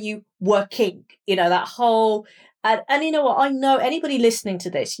or are you working? You know, that whole, and you know what, I know anybody listening to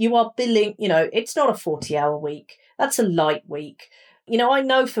this, you are billing, you know, it's not a 40-hour week. That's a light week. I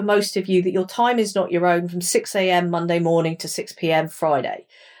know for most of you that your time is not your own from 6 a.m. Monday morning to 6 p.m. Friday.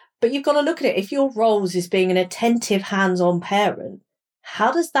 But you've got to look at it. If your roles is being an attentive, hands-on parent,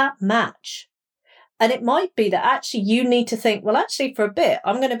 how does that match? And it might be that actually you need to think, well, actually for a bit,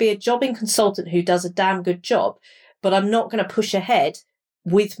 I'm going to be a jobbing consultant who does a damn good job, but I'm not going to push ahead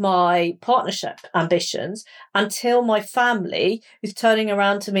with my partnership ambitions until my family is turning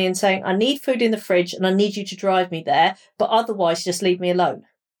around to me and saying, I need food in the fridge and I need you to drive me there, but otherwise just leave me alone.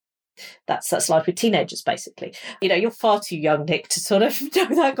 That's life with teenagers, basically. You're far too young, Nick, to sort of know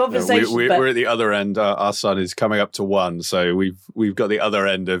that conversation. We're at the other end. Our son is coming up to 1, so we've got the other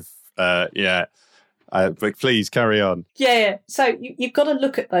end of but please carry on. Yeah. So you've got to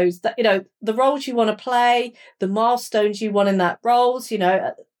look at those, the roles you want to play, the milestones you want in that roles.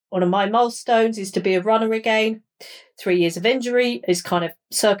 One of my milestones is to be a runner again. 3 years of injury is kind of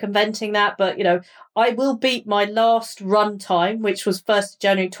circumventing that. But, I will beat my last run time, which was 1st of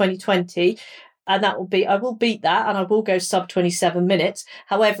January 2020. And I will beat that and I will go sub 27 minutes.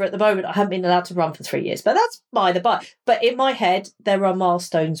 However, at the moment, I haven't been allowed to run for 3 years, but that's by the by. But in my head, there are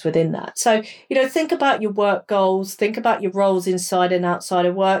milestones within that. So, think about your work goals, think about your roles inside and outside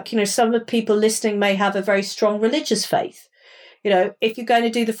of work. Some of the people listening may have a very strong religious faith. If you're going to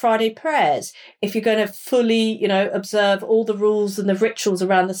do the Friday prayers, if you're going to fully, observe all the rules and the rituals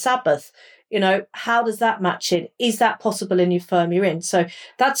around the Sabbath, how does that match in? Is that possible in your firm you're in? So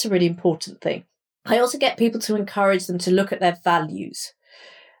that's a really important thing. I also get people to encourage them to look at their values.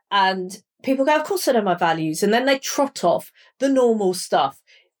 And people go, of course I know my values. And then they trot off the normal stuff,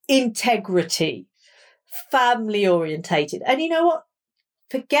 integrity, family orientated. And you know what?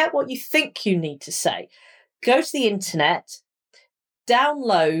 Forget what you think you need to say. Go to the internet,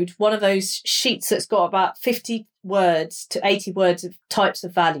 download one of those sheets that's got about 50 words to 80 words of types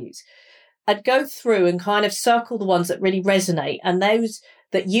of values, and go through and kind of circle the ones that really resonate and those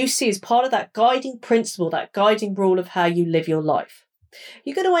that you see as part of that guiding principle, that guiding rule of how you live your life.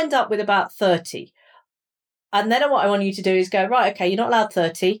 You're going to end up with about 30. And then what I want you to do is go, right, okay, you're not allowed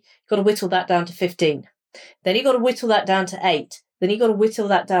 30. You've got to whittle that down to 15. Then you've got to whittle that down to 8. Then you've got to whittle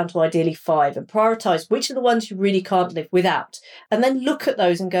that down to ideally 5 and prioritise which are the ones you really can't live without. And then look at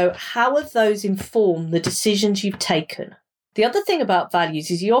those and go, how have those informed the decisions you've taken? The other thing about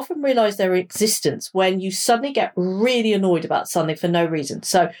values is you often realise their existence when you suddenly get really annoyed about something for no reason.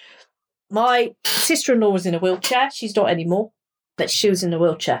 So my sister-in-law was in a wheelchair. She's not anymore, but she was in a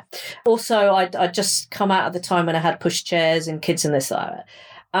wheelchair. Also, I'd just come out at the time when I had push chairs and kids and this like that.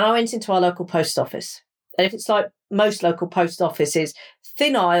 And I went into our local post office. And if it's like most local post offices,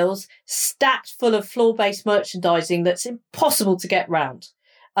 thin aisles, stacked full of floor-based merchandising that's impossible to get round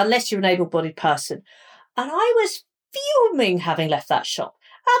unless you're an able-bodied person. And I was fuming having left that shop.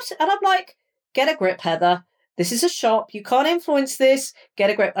 And I'm like, get a grip, Heather. This is a shop. You can't influence this. Get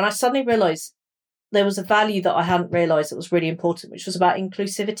a grip. And I suddenly realised there was a value that I hadn't realised that was really important, which was about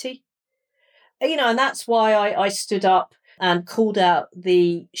inclusivity. And that's why I stood up and called out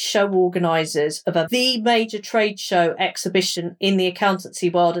the show organisers of the major trade show exhibition in the accountancy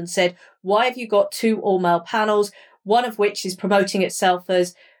world and said, why have you got 2 all-male panels, one of which is promoting itself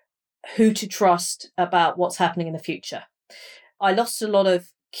as who to trust about what's happening in the future? I lost a lot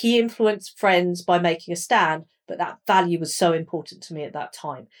of key influence friends by making a stand, but that value was so important to me at that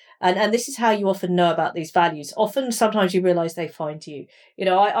time. And this is how you often know about these values. Often, sometimes you realise they find you.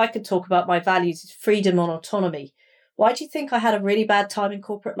 I could talk about my values, freedom and autonomy. Why do you think I had a really bad time in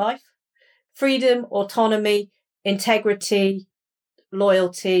corporate life? Freedom, autonomy, integrity,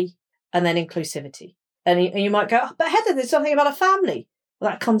 loyalty, and then inclusivity. And you might go, but Heather, there's something about a family. Well,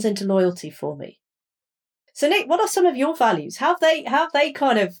 that comes into loyalty for me. So Nick, what are some of your values? How have they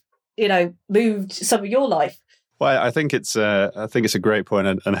kind of, moved some of your life? Well, I think it's a great point.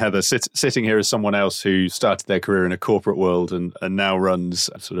 And Heather, sitting here as someone else who started their career in a corporate world and now runs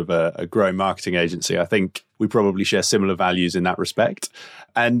sort of a growing marketing agency, I think we probably share similar values in that respect.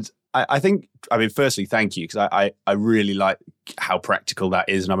 And I think, firstly, thank you, because I really like how practical that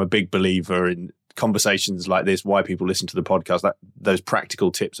is. And I'm a big believer in conversations like this, why people listen to the podcast. Those practical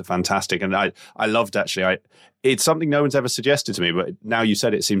tips are fantastic. And I loved, actually, it's something no one's ever suggested to me, but now you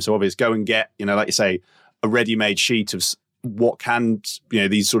said it seems so obvious. Go and get, like you say, a ready-made sheet of what can,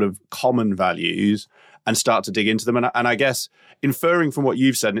 these sort of common values, and start to dig into them. And I guess inferring from what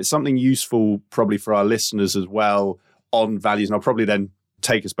you've said, and it's something useful probably for our listeners as well on values, and I'll probably then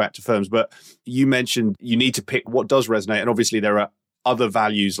take us back to firms, but you mentioned you need to pick what does resonate. And obviously there are other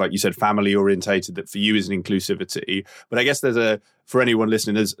values, like you said, family orientated, that for you is an inclusivity. But I guess for anyone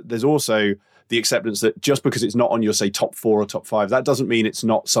listening, there's also the acceptance that just because it's not on your, say, top 4 or top 5, that doesn't mean it's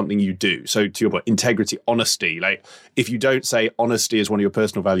not something you do. So to your point, integrity, honesty, like if you don't say honesty is one of your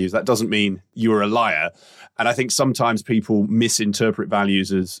personal values, that doesn't mean you're a liar. And I think sometimes people misinterpret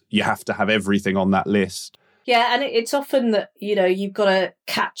values as you have to have everything on that list. Yeah, and it's often that, you've got to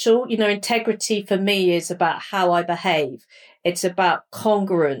catch all. Integrity for me is about how I behave. It's about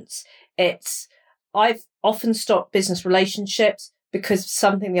congruence. I've often stopped business relationships because of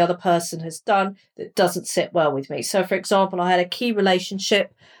something the other person has done that doesn't sit well with me. So, for example, I had a key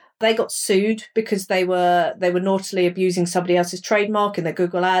relationship. They got sued because they were naughtily abusing somebody else's trademark in their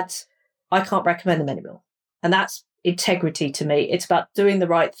Google ads. I can't recommend them anymore. And that's integrity to me. It's about doing the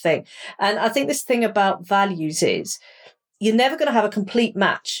right thing. And I think this thing about values is you're never going to have a complete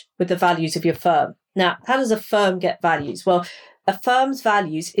match with the values of your firm. Now, how does a firm get values? Well, a firm's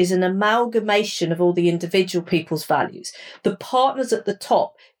values is an amalgamation of all the individual people's values. The partners at the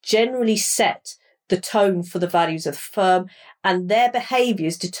top generally set the tone for the values of the firm, and their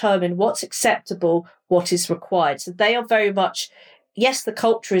behaviours determine what's acceptable, what is required. So they are very much, yes, the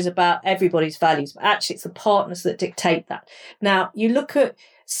culture is about everybody's values, but actually it's the partners that dictate that. Now, you look at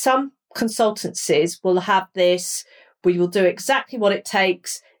some consultancies will have this, we will do exactly what it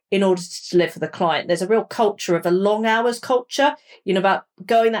takes in order to deliver for the client. There's a real culture of a long hours culture, about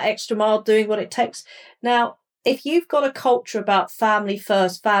going that extra mile, doing what it takes. Now, if you've got a culture about family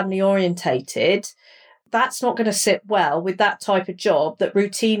first, family orientated, that's not going to sit well with that type of job that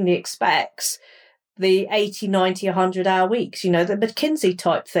routinely expects the 80, 90, 100-hour weeks, the McKinsey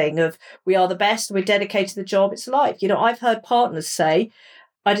type thing of we are the best, we're dedicated to the job, it's life. I've heard partners say,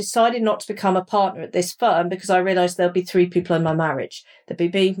 I decided not to become a partner at this firm because I realised there'll be 3 people in my marriage. There'll be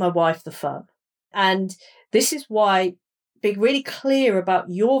me, my wife, the firm. And this is why being really clear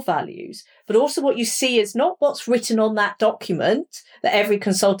about your values, but also what you see is not what's written on that document that every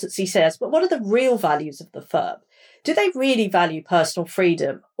consultancy says, but what are the real values of the firm? Do they really value personal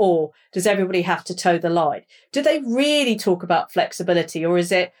freedom, or does everybody have to toe the line? Do they really talk about flexibility, or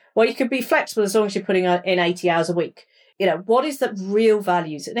is it, well, you can be flexible as long as you're putting in 80 hours a week? What is the real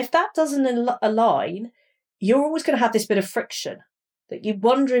values? And if that doesn't align, you're always going to have this bit of friction that you're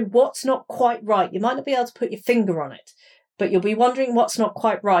wondering what's not quite right. You might not be able to put your finger on it, but you'll be wondering what's not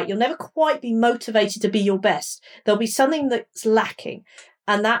quite right. You'll never quite be motivated to be your best. There'll be something that's lacking.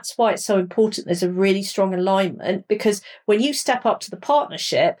 And that's why it's so important there's a really strong alignment, because when you step up to the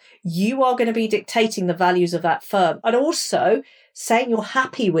partnership, you are going to be dictating the values of that firm and also saying you're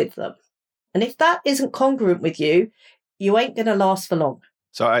happy with them. And if that isn't congruent with you, you ain't going to last for long.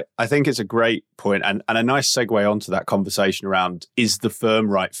 So I think it's a great point and a nice segue onto that conversation around, is the firm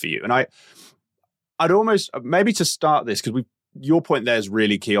right for you? And I'd almost, maybe to start this, because your point there is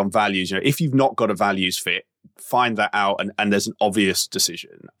really key on values. If you've not got a values fit, find that out and there's an obvious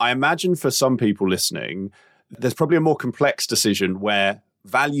decision. I imagine for some people listening, there's probably a more complex decision where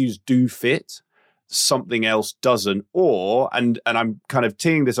values do fit, something else doesn't, or, and I'm kind of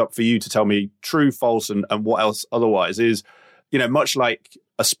teeing this up for you to tell me true, false, and what else otherwise is, much like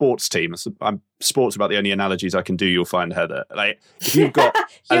a sports team. Sports about the only analogies I can do, you'll find, Heather. Like, if you've got...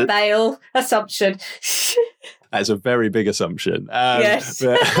 Your bail assumption. That's a very big assumption. Yes.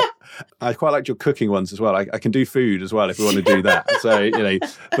 I quite liked your cooking ones as well. I can do food as well if we want to do that. So,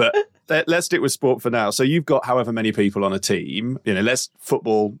 but let's stick with sport for now. So you've got however many people on a team, let's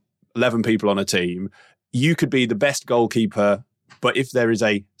football, 11 people on a team. You could be the best goalkeeper, but if there is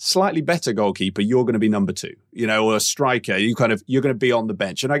a slightly better goalkeeper, you're going to be number 2, or a striker, you're going to be on the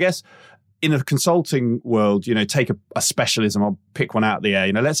bench. And I guess in a consulting world, take a specialism, I'll pick one out of the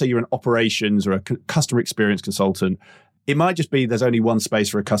air. Let's say you're an operations or a customer experience consultant. It might just be there's only one space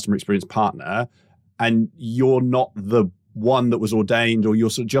for a customer experience partner and you're not the one that was ordained, or you're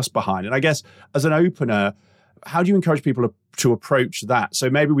sort of just behind. And I guess as an opener, how do you encourage people to approach that? So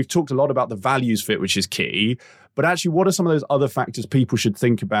maybe we've talked a lot about the values fit, which is key, but actually what are some of those other factors people should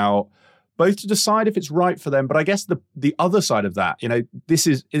think about, both to decide if it's right for them, but I guess the other side of that, this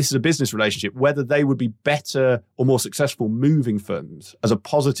is a business relationship, whether they would be better or more successful moving firms as a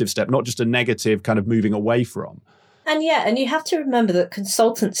positive step, not just a negative kind of moving away from. And you have to remember that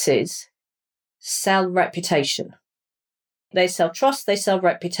consultancies sell reputation. They sell trust, they sell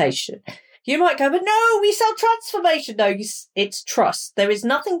reputation. You might go, but no, we sell transformation. No, it's trust. There is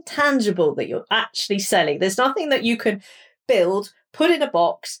nothing tangible that you're actually selling. There's nothing that you can build, put in a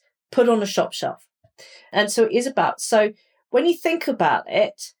box, put on a shop shelf. And so it is about, so when you think about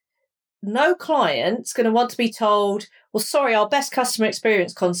it, no client's going to want to be told, well, sorry, our best customer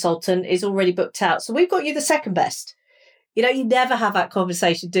experience consultant is already booked out, so we've got you the second best. You never have that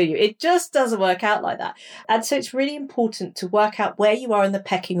conversation, do you? It just doesn't work out like that. And so it's really important to work out where you are in the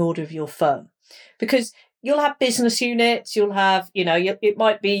pecking order of your firm. because you'll have business units, you'll have, you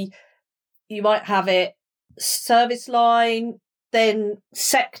might have it service line, then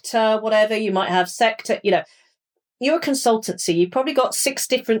sector, whatever, you might have sector, you're a consultancy. You've probably got 6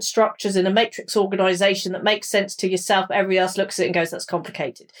 different structures in a matrix organization that makes sense to yourself. Everybody else looks at it and goes, that's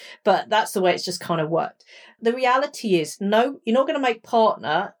complicated. But that's the way it's just kind of worked. The reality is, no, you're not going to make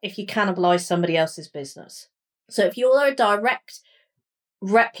partner if you cannibalize somebody else's business. So if you're a direct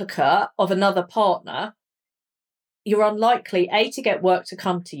replica of another partner, you're unlikely, A, to get work to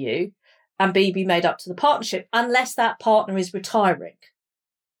come to you, and B, be made up to the partnership, unless that partner is retiring.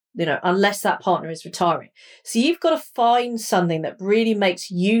 Unless that partner is retiring. So you've got to find something that really makes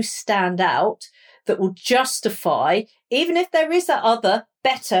you stand out, that will justify, even if there is that other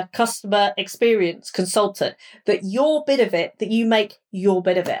better customer experience consultant, that your bit of it, that you make your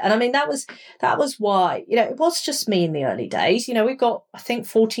bit of it. And I mean, that was why, it was just me in the early days. We've got, I think,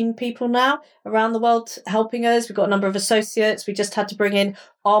 14 people now around the world helping us. We've got a number of associates. We just had to bring in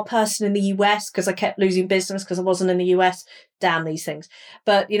our person in the US because I kept losing business because I wasn't in the US. Damn these things.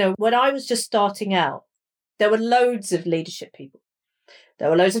 But, when I was just starting out, there were loads of leadership people. There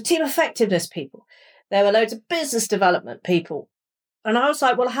were loads of team effectiveness people. There were loads of business development people. And I was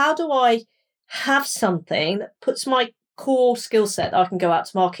like, well, how do I have something that puts my core skill set that I can go out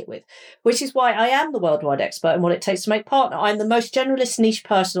to market with? Which is why I am the worldwide expert in what it takes to make partner. I'm the most generalist niche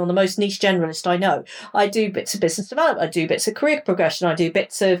person, or the most niche generalist I know. I do bits of business development. I do bits of career progression. I do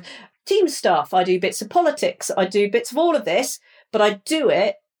bits of team stuff. I do bits of politics. I do bits of all of this, but I do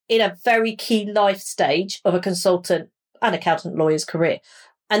it in a very key life stage of a consultant and accountant lawyer's career.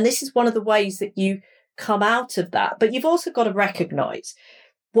 And this is one of the ways that you come out of that. But you've also got to recognize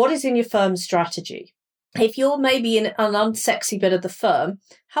what is in your firm's strategy. If you're maybe in an unsexy bit of the firm,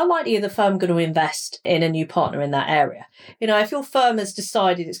 how likely are the firm going to invest in a new partner in that area? If your firm has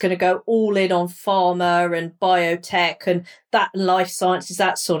decided it's going to go all in on pharma and biotech and that and life sciences,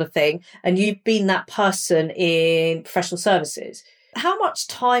 that sort of thing, and you've been that person in professional services, how much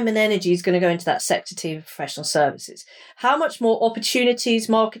time and energy is going to go into that sector team of professional services? How much more opportunities,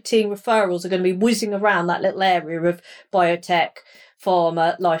 marketing, referrals are going to be whizzing around that little area of biotech,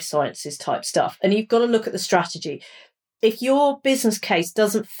 pharma, life sciences type stuff? And you've got to look at the strategy. If your business case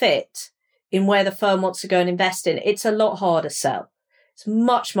doesn't fit in where the firm wants to go and invest in, it's a lot harder to sell. It's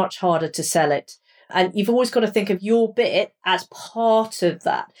much, much harder to sell it. And you've always got to think of your bit as part of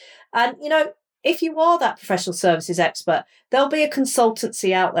that. And, if you are that professional services expert, there'll be a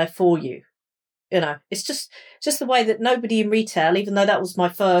consultancy out there for you. It's just the way that nobody in retail, even though that was my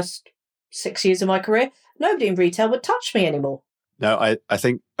first 6 years of my career, nobody in retail would touch me anymore. No, I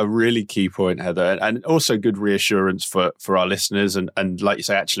think a really key point, Heather, and also good reassurance for our listeners. And like you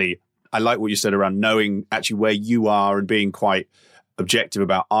say, actually, I like what you said around knowing actually where you are and being quite objective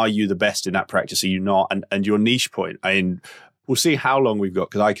about, are you the best in that practice? Are you not? And your niche point. We'll see how long we've got,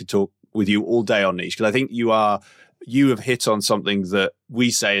 because I could talk with you all day on niche, because I think you have hit on something that we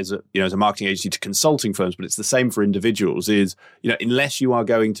say as a marketing agency to consulting firms, but it's the same for individuals, is, unless you are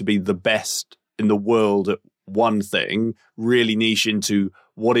going to be the best in the world at one thing, really niche into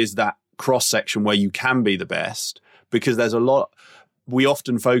what is that cross section where you can be the best, because there's a lot, we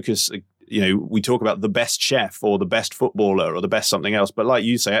often focus, we talk about the best chef or the best footballer or the best something else. But like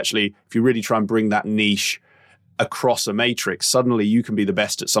you say, actually, if you really try and bring that niche across a matrix, suddenly you can be the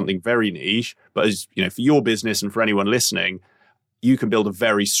best at something very niche. But as for your business and for anyone listening, you can build a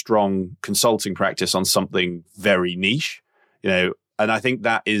very strong consulting practice on something very niche, and I think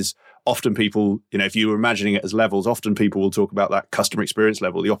that is often people, if you were imagining it as levels, often people will talk about that customer experience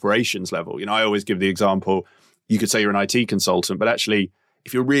level, the operations level. I always give the example, you could say you're an IT consultant, but actually,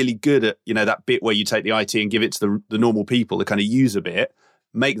 if you're really good at, that bit where you take the IT and give it to the normal people, the kind of user bit,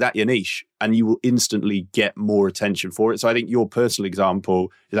 make that your niche and you will instantly get more attention for it. So I think your personal example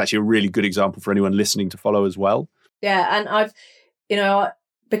is actually a really good example for anyone listening to follow as well. Yeah. And I've,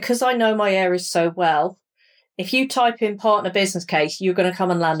 because I know my areas so well, if you type in partner business case, you're going to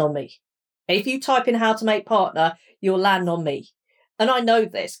come and land on me. If you type in how to make partner, you'll land on me. And I know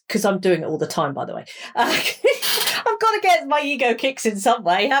this because I'm doing it all the time, by the way. I've got to get my ego kicks in some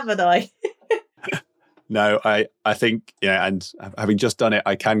way, haven't I? No, I think, and having just done it,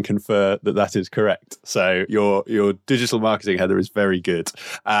 I can confer that is correct. So your digital marketing, Heather, is very good.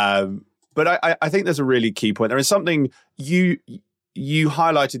 But I think there's a really key point. There is something you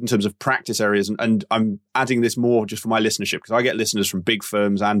highlighted in terms of practice areas, and I'm adding this more just for my listenership, because I get listeners from big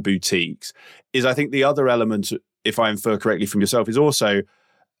firms and boutiques, is I think the other element, if I infer correctly from yourself, is also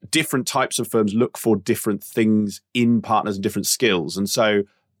different types of firms look for different things in partners and different skills. And so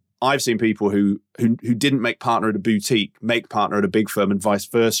I've seen people who didn't make partner at a boutique make partner at a big firm and vice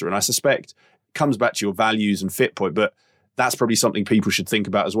versa. And I suspect comes back to your values and fit point, but that's probably something people should think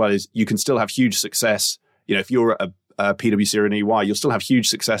about as well, is you can still have huge success. You know, if you're at a PwC or an EY, you'll still have huge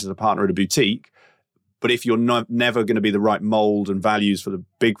success as a partner at a boutique. But if you're never going to be the right mold and values for the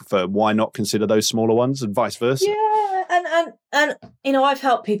big firm, why not consider those smaller ones, and vice versa? Yeah, and you know, I've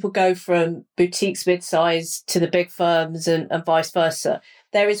helped people go from boutiques mid-size to the big firms and vice versa.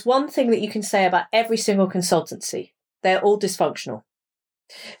 There is one thing that you can say about every single consultancy. They're all dysfunctional.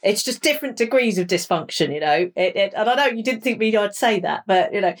 It's just different degrees of dysfunction, you know. And I know you didn't think me I'd say that,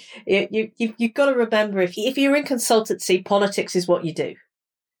 but you know, you've got to remember, if you're in consultancy, politics is what you do.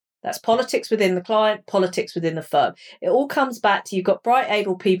 That's politics within the client, politics within the firm. It all comes back to, you've got bright,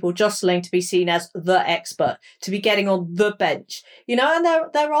 able people jostling to be seen as the expert, to be getting on the bench. You know,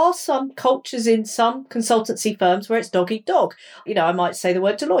 and there are some cultures in some consultancy firms where it's dog eat dog. You know, I might say the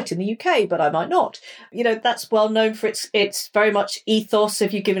word Deloitte in the UK, but I might not. You know, that's well known for its very much ethos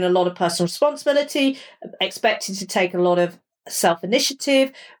of you giving a lot of personal responsibility, expected to take a lot of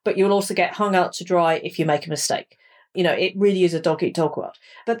self-initiative, but you'll also get hung out to dry if you make a mistake. You know, it really is a dog eat dog world.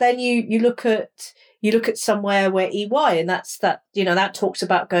 But then you look at somewhere where EY, and that talks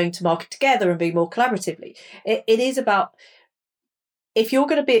about going to market together and being more collaboratively. It is about, if you're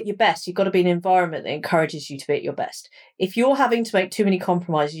going to be at your best, you've got to be in an environment that encourages you to be at your best. If you're having to make too many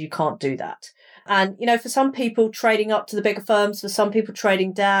compromises, you can't do that. And, you know, for some people trading up to the bigger firms, for some people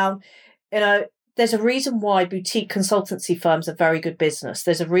trading down, you know, there's a reason why boutique consultancy firms are very good business.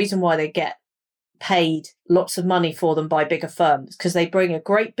 There's a reason why they get paid lots of money for them by bigger firms, because they bring a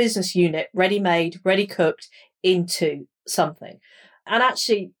great business unit, ready-made, ready-cooked, into something. And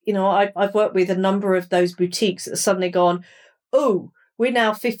actually, you know, I've worked with a number of those boutiques that have suddenly gone, oh, we're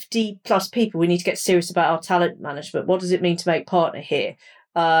now 50 plus people. We need to get serious about our talent management. What does it mean to make partner here?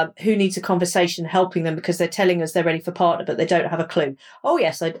 Who needs a conversation helping them because they're telling us they're ready for partner, but they don't have a clue. Oh,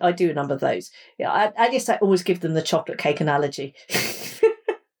 yes, I do a number of those. Yeah, I guess I always give them the chocolate cake analogy.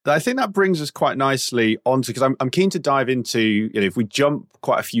 I think that brings us quite nicely onto, because I'm keen to dive into, you know, if we jump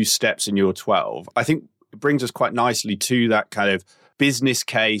quite a few steps in your 12, I think it brings us quite nicely to that kind of business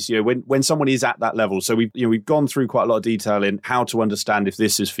case, you know, when someone is at that level. So we've gone through quite a lot of detail in how to understand if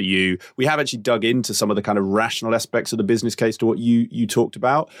this is for you. We have actually dug into some of the kind of rational aspects of the business case to what you talked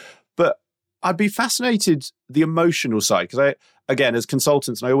about. But I'd be fascinated the emotional side, because again, as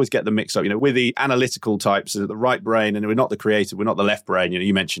consultants, and I always get them mixed up, you know, we're the analytical types, the right brain, and we're not the creative, we're not the left brain. You know,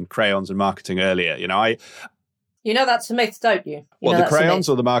 you mentioned crayons and marketing earlier. You know, you know that's a myth, don't you? What, the crayons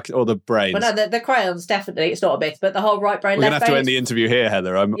or the market or the brains? Well, no, the crayons, definitely. It's not a myth, but the whole right brain, we're left brain. We're going to have to end the interview here,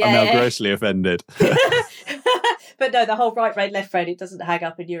 Heather. I'm now grossly offended. But no, the whole right brain, left brain, it doesn't hang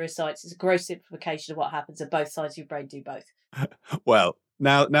up in neuroscience. It's a gross simplification of what happens, and both sides of your brain do both. Well,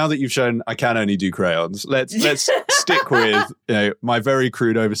 now that you've shown I can only do crayons, let's stick with, you know, my very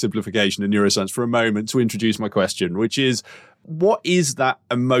crude oversimplification of neuroscience for a moment to introduce my question, which is, what is that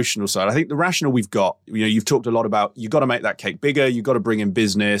emotional side? I think the rational we've got, you know, you've talked a lot about, you've got to make that cake bigger, you've got to bring in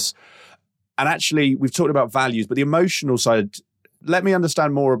business. And actually, we've talked about values, but the emotional side, let me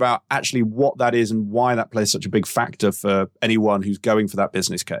understand more about actually what that is and why that plays such a big factor for anyone who's going for that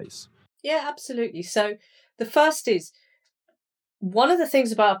business case. Yeah, absolutely. So the first is, one of the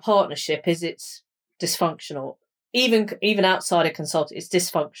things about a partnership is it's dysfunctional. Even outside a consultant, it's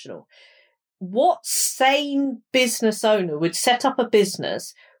dysfunctional. What sane business owner would set up a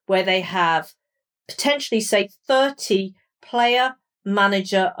business where they have potentially, say, 30 player,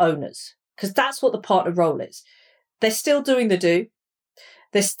 manager, owners? Because that's what the partner role is. They're still doing the do.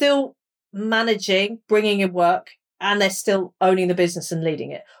 They're still managing, bringing in work, and they're still owning the business and leading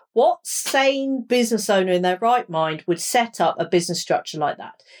it. What sane business owner in their right mind would set up a business structure like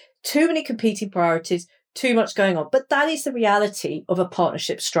that? Too many competing priorities, too much going on. But that is the reality of a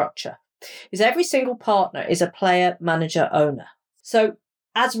partnership structure, is every single partner is a player, manager, owner. So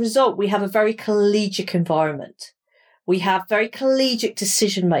as a result, we have a very collegiate environment. We have very collegiate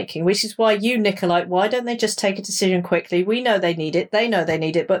decision making, which is why you, Nick, are like, why don't they just take a decision quickly? We know they need it. They know they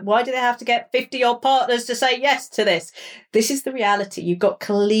need it. But why do they have to get 50 odd partners to say yes to this? This is the reality. You've got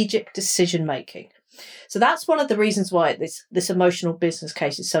collegiate decision making. So that's one of the reasons why this emotional business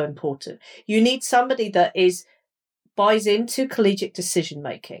case is so important. You need somebody that buys into collegiate decision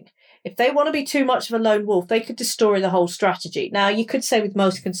making. If they want to be too much of a lone wolf, they could destroy the whole strategy. Now, you could say with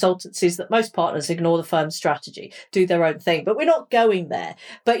most consultancies that most partners ignore the firm's strategy, do their own thing, but we're not going there.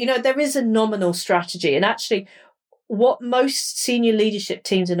 But, you know, there is a nominal strategy. And actually, what most senior leadership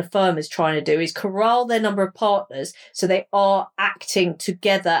teams in a firm is trying to do is corral their number of partners so they are acting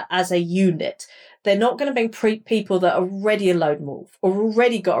together as a unit. They're not going to bring people that are already a lone wolf or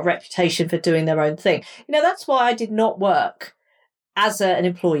already got a reputation for doing their own thing. You know, that's why I did not work as an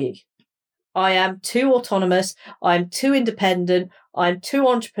employee. I am too autonomous. I'm too independent. I'm too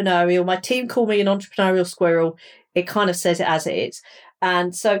entrepreneurial. My team call me an entrepreneurial squirrel. It kind of says it as it is.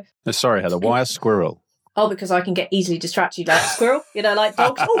 And so... Sorry, Heather, why a squirrel? Oh, because I can get easily distracted like a squirrel. You know, like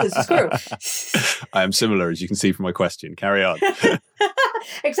dogs. Oh, there's a squirrel. I am similar, as you can see from my question. Carry on.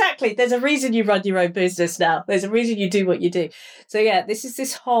 Exactly. There's a reason you run your own business now. There's a reason you do what you do. So yeah,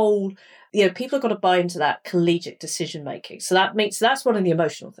 this whole, people have got to buy into that collegiate decision making. So that's one of the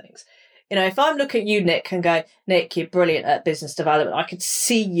emotional things. If I'm looking at you, Nick, and go, Nick, you're brilliant at business development. I could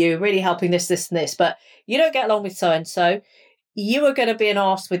see you really helping this, and this, but you don't get along with so-and-so. You are going to be an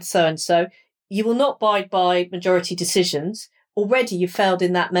arse with so-and-so. You will not abide by majority decisions. Already you failed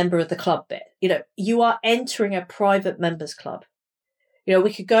in that member of the club bit. You are entering a private members club.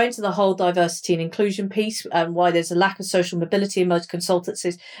 We could go into the whole diversity and inclusion piece and why there's a lack of social mobility in most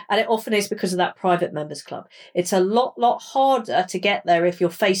consultancies. And it often is because of that private members club. It's a lot harder to get there if your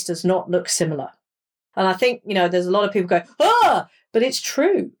face does not look similar. And I think, there's a lot of people go, but it's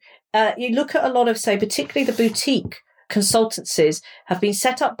true. You look at a lot of, say, particularly the boutique consultancies have been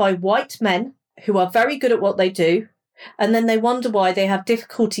set up by white men who are very good at what they do. And then they wonder why they have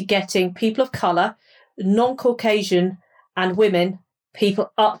difficulty getting people of colour, non-Caucasian and women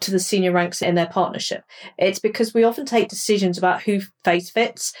people up to the senior ranks in their partnership. It's because we often take decisions about who face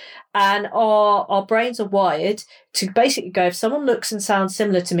fits, and our brains are wired to basically go, if someone looks and sounds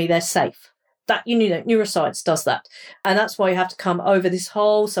similar to me, they're safe. That, neuroscience does that. And that's why you have to come over this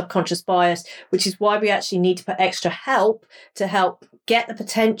whole subconscious bias, which is why we actually need to put extra help to help get the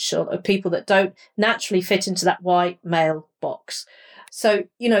potential of people that don't naturally fit into that white male box. So,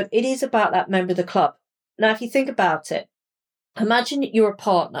 it is about that member of the club. Now, if you think about it, imagine you're a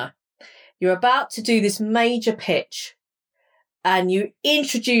partner. You're about to do this major pitch and you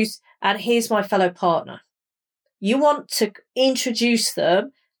introduce, and here's my fellow partner. You want to introduce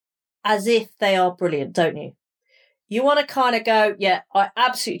them as if they are brilliant, don't you? You want to kind of go, yeah, I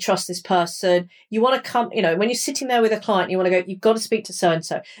absolutely trust this person. You want to come, when you're sitting there with a client, you want to go, you've got to speak to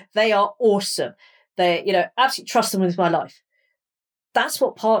so-and-so. They are awesome. They, absolutely trust them with my life. That's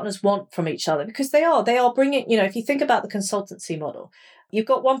what partners want from each other, because they are bringing, if you think about the consultancy model, you've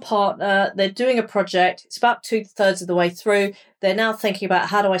got one partner, they're doing a project, it's about 2/3 of the way through. They're now thinking about,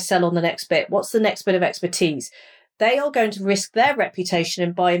 how do I sell on the next bit? What's the next bit of expertise? They are going to risk their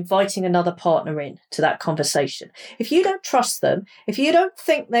reputation by inviting another partner in to that conversation. If you don't trust them, if you don't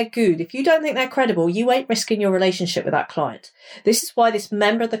think they're good, if you don't think they're credible, you ain't risking your relationship with that client. This is why this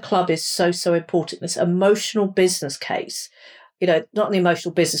member of the club is so, so important, this emotional business case. Not an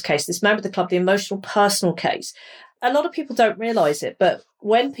emotional business case, this member of the club, the emotional personal case. A lot of people don't realise it, but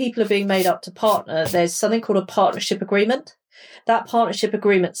when people are being made up to partner, there's something called a partnership agreement. That partnership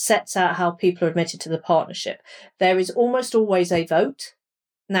agreement sets out how people are admitted to the partnership. There is almost always a vote.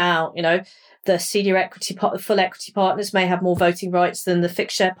 Now, the senior equity, full equity partners may have more voting rights than the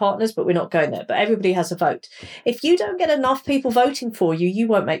fixed share partners, but we're not going there. But everybody has a vote. If you don't get enough people voting for you, you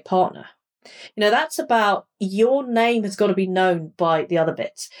won't make partner. That's about your name has got to be known by the other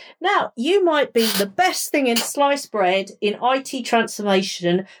bits. Now, you might be the best thing in sliced bread in IT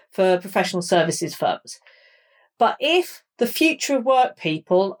transformation for professional services firms. But if the future of work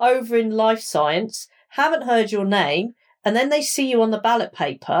people over in life science haven't heard your name and then they see you on the ballot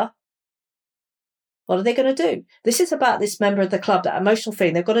paper, what are they going to do? This is about this member of the club, that emotional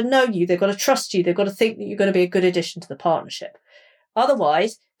feeling. They've got to know you. They've got to trust you. They've got to think that you're going to be a good addition to the partnership.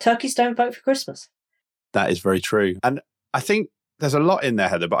 Otherwise, turkeys don't vote for Christmas. That is very true. And I think there's a lot in there,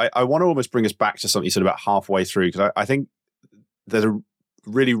 Heather, but I want to almost bring us back to something you said about halfway through, because I think there's a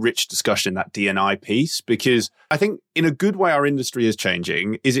really rich discussion in that D&I piece, because I think in a good way our industry is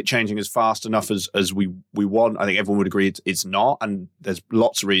changing. Is it changing as fast enough as we want? I think everyone would agree it's not, and there's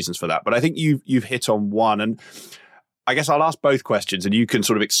lots of reasons for that. But I think you've hit on one, and I guess I'll ask both questions and you can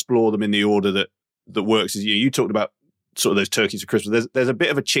sort of explore them in the order that works. As you talked about sort of those turkeys for Christmas. There's a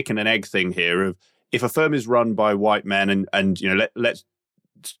bit of a chicken and egg thing here of, if a firm is run by white men and let's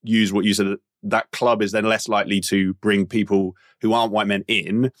use what you said, that club is then less likely to bring people who aren't white men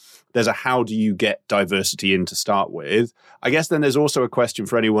in. There's a, how do you get diversity in to start with? I guess then there's also a question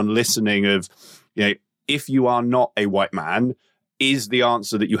for anyone listening of, if you are not a white man, is the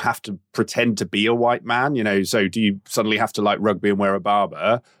answer that you have to pretend to be a white man? So do you suddenly have to like rugby and wear a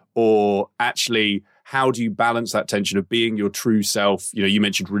barber? Or actually, how do you balance that tension of being your true self? You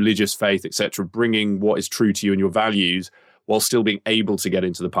mentioned religious faith, etc., bringing what is true to you and your values while still being able to get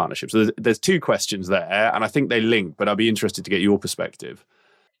into the partnership. So there's two questions there, and I think they link, but I'd be interested to get your perspective.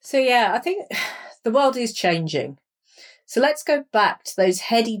 So yeah, I think the world is changing. So let's go back to those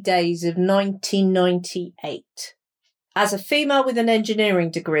heady days of 1998. As a female with an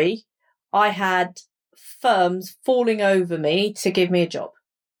engineering degree, I had firms falling over me to give me a job,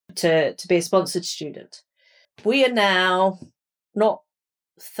 to be a sponsored student. We are now not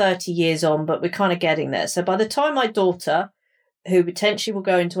 30 years on, but we're kind of getting there. So by the time my daughter, who potentially will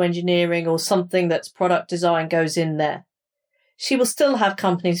go into engineering or something that's product design, goes in there, she will still have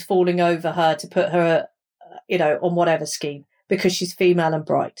companies falling over her to put her, on whatever scheme because she's female and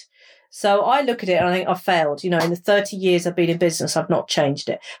bright. So I look at it and I think I've failed. In the 30 years I've been in business, I've not changed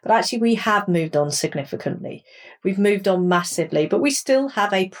it. But actually we have moved on significantly. We've moved on massively, but we still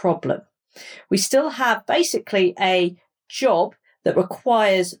have a problem. We still have basically a job that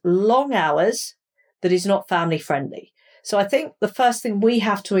requires long hours that is not family friendly. So I think the first thing we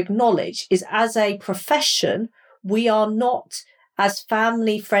have to acknowledge is, as a profession, we are not as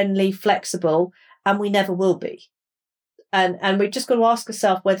family friendly, flexible, and we never will be. And we've just got to ask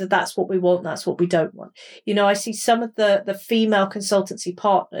ourselves whether that's what we want, that's what we don't want. I see some of the female consultancy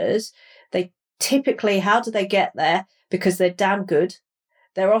partners, they typically, how do they get there? Because they're damn good.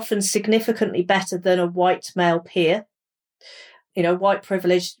 They're often significantly better than a white male peer. White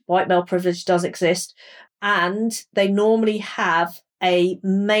male privilege does exist. And they normally have a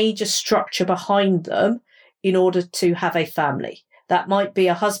major structure behind them in order to have a family. That might be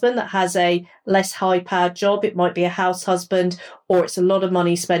a husband that has a less high-powered job. It might be a house husband, or it's a lot of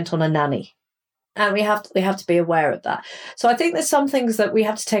money spent on a nanny. And we have to be aware of that. So I think there's some things that we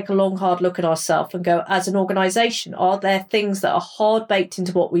have to take a long, hard look at ourselves and go, as an organisation, are there things that are hard baked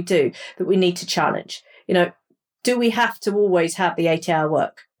into what we do that we need to challenge? Do we have to always have the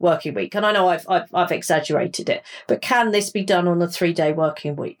 8-hour working week? And I know I've exaggerated it, but can this be done on a 3-day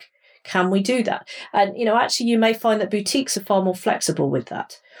working week? Can we do that? And, actually you may find that boutiques are far more flexible with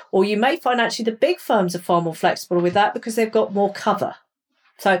that. Or you may find actually the big firms are far more flexible with that because they've got more cover.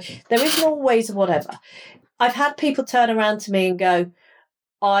 So there isn't always whatever. I've had people turn around to me and go,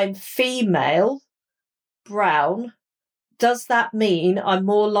 I'm female, brown. Does that mean I'm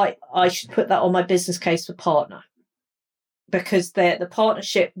more like I should put that on my business case for partner? Because the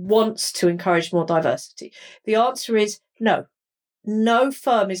partnership wants to encourage more diversity. The answer is no. No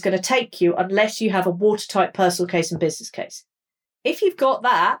firm is going to take you unless you have a watertight personal case and business case. If you've got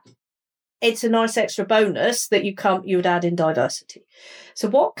that, it's a nice extra bonus that you would add in diversity. So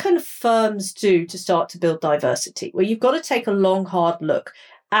what can firms do to start to build diversity? Well, you've got to take a long, hard look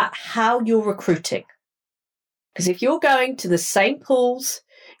at how you're recruiting. Because if you're going to the St. Paul's,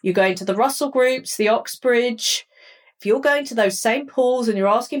 you're going to the Russell Groups, the Oxbridge, if you're going to those same pools and you're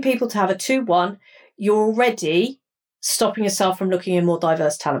asking people to have a 2-1, you're already stopping yourself from looking in more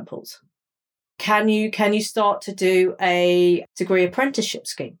diverse talent pools. Can you start to do a degree apprenticeship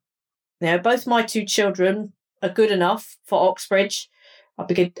scheme? Both my 2 children are good enough for Oxbridge.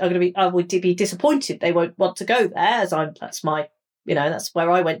 I would be disappointed they won't want to go there, that's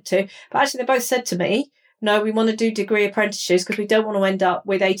where I went to. But actually, they both said to me, no, we want to do degree apprenticeships because we don't want to end up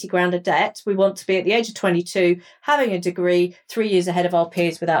with 80 grand of debt. We want to be at the age of 22, having a degree 3 years ahead of our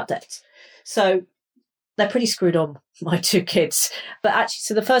peers without debt. So they're pretty screwed on, my 2 kids. But actually,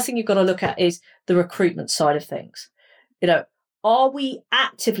 so the first thing you've got to look at is the recruitment side of things. Are we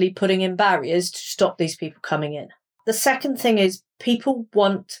actively putting in barriers to stop these people coming in? The second thing is people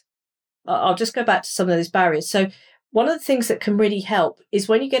want, I'll just go back to some of those barriers. So one of the things that can really help is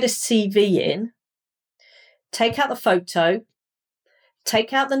when you get a CV in, take out the photo,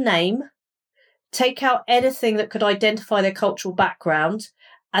 take out the name, take out anything that could identify their cultural background,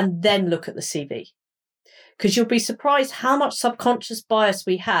 and then look at the CV. Because you'll be surprised how much subconscious bias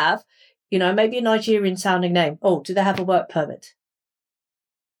we have. Maybe a Nigerian sounding name. Oh, do they have a work permit?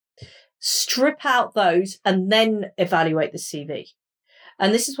 Strip out those and then evaluate the CV.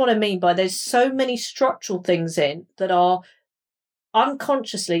 And this is what I mean by there's so many structural things in that are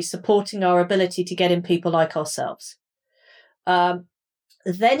unconsciously supporting our ability to get in people like ourselves. Then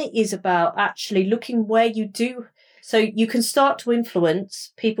it is about actually looking where you do. So you can start to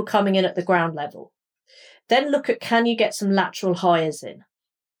influence people coming in at the ground level. Then look at, can you get some lateral hires in?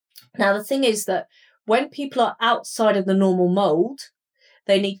 Now, the thing is that when people are outside of the normal mould,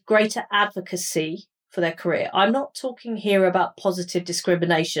 they need greater advocacy for their career. I'm not talking here about positive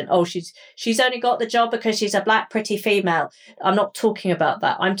discrimination. Oh, she's only got the job because she's a black, pretty female. I'm not talking about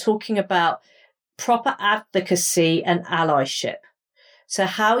that. I'm talking about proper advocacy and allyship. So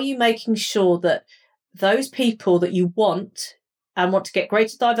how are you making sure that those people that you want and want to get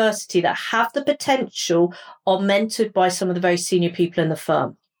greater diversity that have the potential are mentored by some of the very senior people in the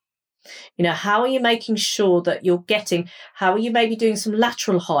firm? How are you making sure that how are you maybe doing some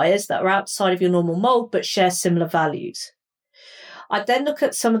lateral hires that are outside of your normal mold but share similar values? I then look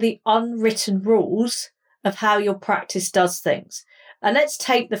at some of the unwritten rules of how your practice does things. And let's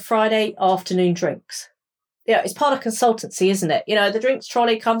take the Friday afternoon drinks. It's part of consultancy, isn't it? The drinks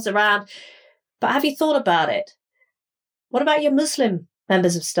trolley comes around. But have you thought about it? What about your Muslim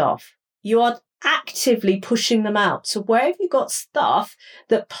members of staff? You are actively pushing them out. So where have you got stuff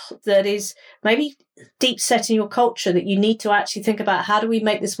that is maybe deep set in your culture that you need to actually think about, how do we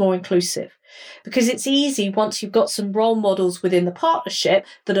make this more inclusive? Because it's easy once you've got some role models within the partnership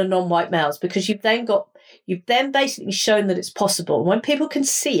that are non-white males, because you've then basically shown that it's possible. And when people can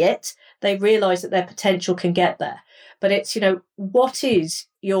see it, they realise that their potential can get there. But it's, what is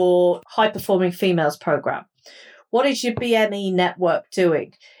your high performing females program? What is your BME network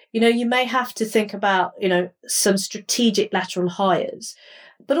doing? You may have to think about, some strategic lateral hires,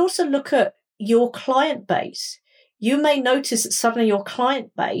 but also look at your client base. You may notice that suddenly your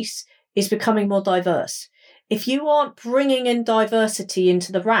client base is becoming more diverse. If you aren't bringing in diversity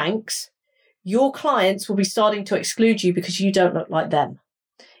into the ranks, your clients will be starting to exclude you because you don't look like them.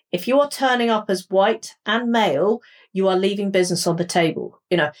 If you are turning up as white and male, you are leaving business on the table,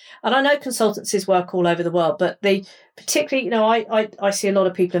 And I know consultancies work all over the world, but particularly, I see a lot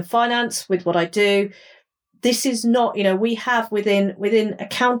of people in finance with what I do. This is not, we have within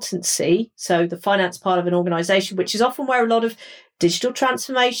accountancy, so the finance part of an organization, which is often where a lot of digital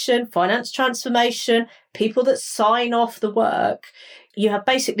transformation, finance transformation, people that sign off the work, you have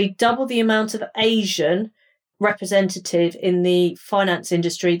basically double the amount of Asian representative in the finance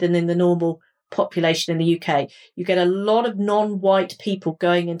industry than in the normal population in the UK. You get a lot of non-white people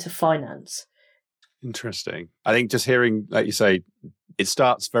going into finance. Interesting. I think just hearing, like you say, it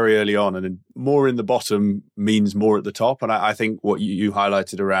starts very early on, and more in the bottom means more at the top. And I think what you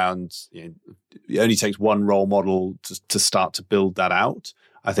highlighted around, it only takes one role model to start to build that out,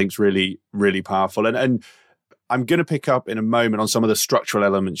 I think is really, really powerful. And I'm going to pick up in a moment on some of the structural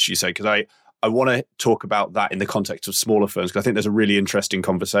elements you say, because I want to talk about that in the context of smaller firms, because I think there's a really interesting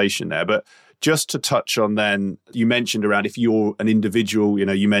conversation there. But just to touch on then, you mentioned around if you're an individual,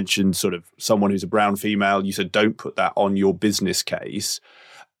 you mentioned sort of someone who's a brown female, you said don't put that on your business case.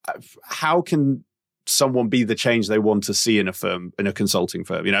 How can someone be the change they want to see in a firm, in a consulting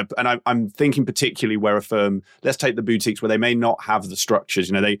firm? And I'm thinking particularly where a firm, let's take the boutiques where they may not have the structures,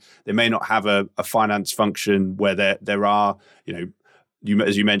 they may not have a finance function where there are,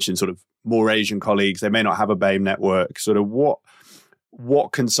 as you mentioned, sort of more Asian colleagues, they may not have a BAME network. Sort of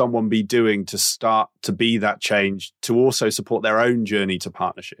what can someone be doing to start to be that change, to also support their own journey to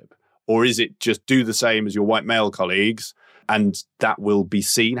partnership? Or is it just do the same as your white male colleagues and that will be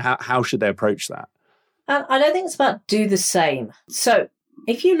seen? How should they approach that? I don't think it's about do the same. So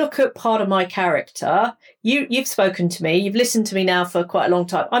if you look at part of my character, you've spoken to me, you've listened to me now for quite a long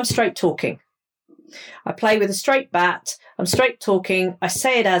time. I'm straight talking. I play with a straight bat. I'm straight talking. I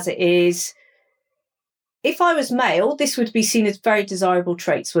say it as it is. If I was male, this would be seen as very desirable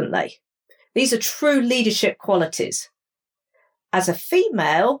traits, wouldn't they? These are true leadership qualities. As a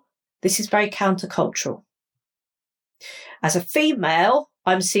female, this is very countercultural. As a female,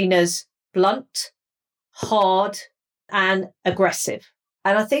 I'm seen as blunt, hard, and aggressive.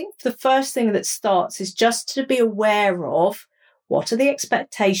 And I think the first thing that starts is just to be aware of what are the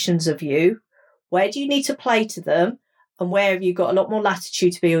expectations of you, where do you need to play to them, and where have you got a lot more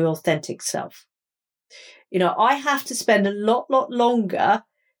latitude to be your authentic self. I have to spend a lot longer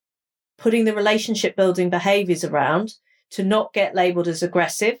putting the relationship building behaviours around to not get labelled as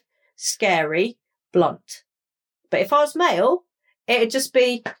aggressive, scary, blunt. But if I was male, it'd just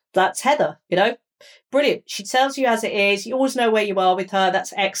be, that's Heather, brilliant. She tells you as it is. You always know where you are with her.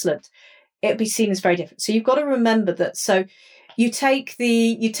 That's excellent. It'd be seen as very different. So you've got to remember that. So you take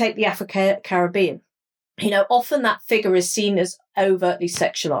the Afro-Caribbean. Often that figure is seen as overtly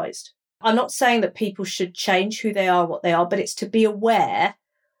sexualized. I'm not saying that people should change who they are, what they are, but it's to be aware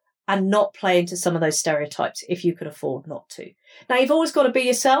and not play into some of those stereotypes if you can afford not to. Now, you've always got to be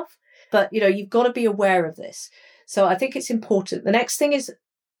yourself, but, you've got to be aware of this. So I think it's important. The next thing is,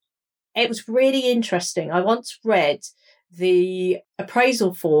 it was really interesting. I once read the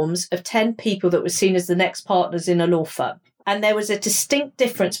appraisal forms of 10 people that were seen as the next partners in a law firm. And there was a distinct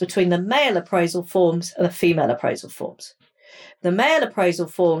difference between the male appraisal forms and the female appraisal forms. The male appraisal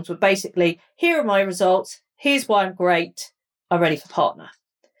forms were basically, here are my results, here's why I'm great, I'm ready for partner.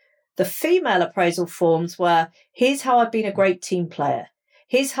 The female appraisal forms were, here's how I've been a great team player,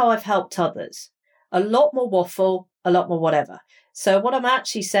 here's how I've helped others. A lot more waffle, a lot more whatever. So what I'm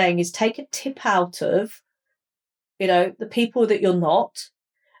actually saying is take a tip out of, the people that you're not,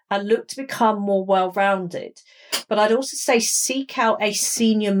 and look to become more well-rounded. But I'd also say seek out a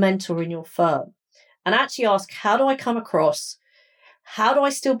senior mentor in your firm and actually ask, how do I come across? How do I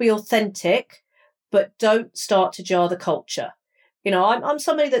still be authentic, but don't start to jar the culture? I'm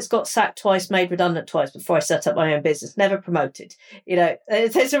somebody that's got sacked twice, made redundant twice before I set up my own business, never promoted.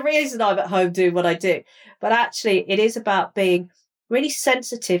 There's a reason I'm at home doing what I do. But actually, it is about being really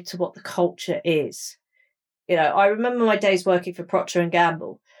sensitive to what the culture is. I remember my days working for Procter &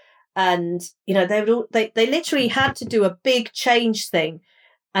 Gamble, and, they literally had to do a big change thing.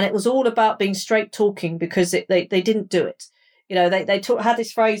 And it was all about being straight talking because they didn't do it. They had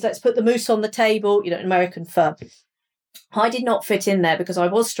this phrase, let's put the moose on the table, an American firm. I did not fit in there because I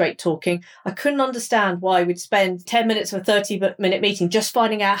was straight talking. I couldn't understand why we'd spend 10 minutes of a 30-minute meeting just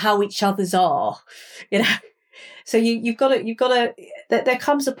finding out how each other's are, So you've got to, there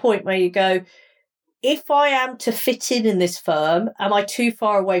comes a point where you go, if I am to fit in this firm, am I too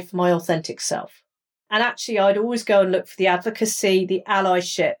far away from my authentic self? And actually, I'd always go and look for the advocacy, the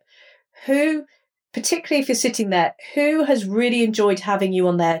allyship. Who, particularly if you're sitting there, who has really enjoyed having you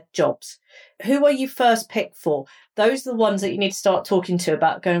on their jobs? Who are you first picked for? Those are the ones that you need to start talking to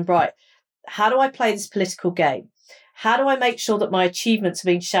about going, right, how do I play this political game? How do I make sure that my achievements are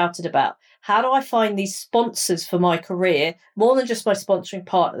being shouted about? How do I find these sponsors for my career, more than just my sponsoring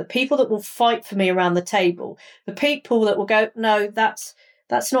partner, the people that will fight for me around the table, the people that will go, no, that's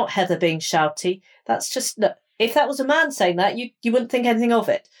not Heather being shouty. That's just, look, if that was a man saying that, you wouldn't think anything of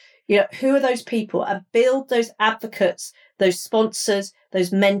it. Who are those people? And build those advocates, those sponsors,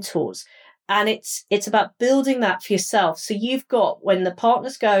 those mentors. And it's about building that for yourself. So you've got, when the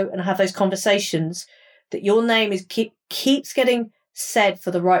partners go and have those conversations, that your name keeps getting said for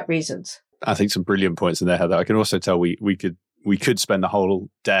the right reasons. I think some brilliant points in there, Heather. I can also tell we could spend the whole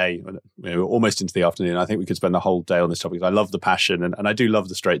day, almost into the afternoon. I think we could spend the whole day on this topic. I love the passion, and I do love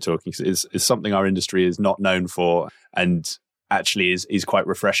the straight talking. It's something our industry is not known for, and actually is quite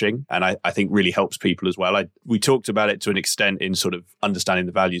refreshing, and I think really helps people as well. We talked about it to an extent in sort of understanding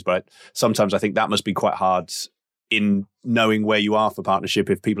the values, but sometimes I think that must be quite hard in knowing where you are for partnership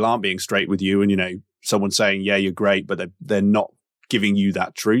if people aren't being straight with you, and someone's saying, yeah, you're great, but they're not giving you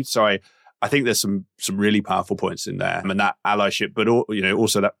that truth. So I think there's some really powerful points in there, and that allyship, but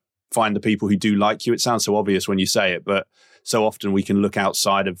also that find the people who do like you. It sounds so obvious when you say it, but so often we can look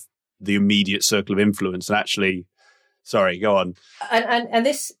outside of the immediate circle of influence and actually, sorry, go on. And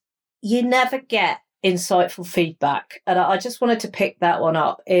this, you never get insightful feedback. And I just wanted to pick that one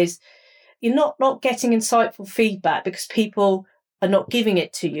up, is you're not getting insightful feedback because people are not giving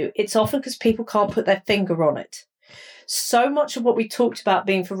it to you. It's often because people can't put their finger on it. So much of what we talked about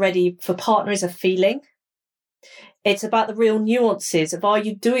being ready for partner is a feeling. It's about the real nuances of, are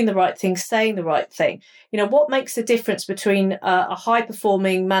you doing the right thing, saying the right thing? What makes the difference between a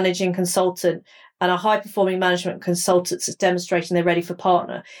high-performing managing consultant and a high-performing management consultant that's demonstrating they're ready for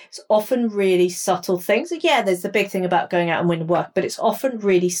partner? It's often really subtle things. Yeah, there's the big thing about going out and winning work, but it's often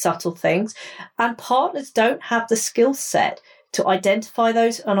really subtle things. And partners don't have the skill set to identify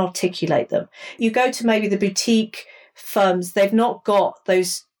those and articulate them. You go to maybe the boutique firms, they've not got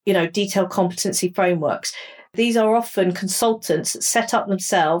those, detailed competency frameworks. These are often consultants that set up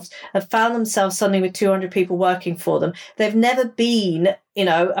themselves and found themselves suddenly with 200 people working for them. They've never been,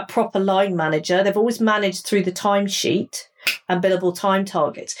 a proper line manager. They've always managed through the timesheet and billable time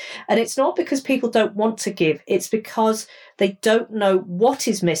targets. And it's not because people don't want to give. It's because they don't know what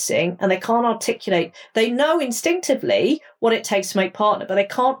is missing and they can't articulate. They know instinctively what it takes to make partner, but they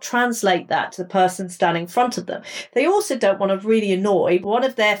can't translate that to the person standing in front of them. They also don't want to really annoy one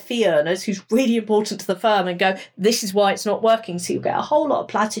of their fee earners who's really important to the firm and go, this is why it's not working. So you get a whole lot of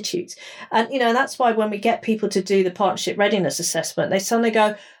platitudes. And, that's why when we get people to do the partnership readiness assessment, they suddenly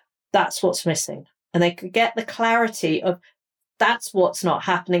go, that's what's missing. And they could get the clarity of that's what's not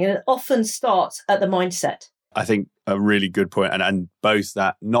happening. And it often starts at the mindset. I think a really good point. And both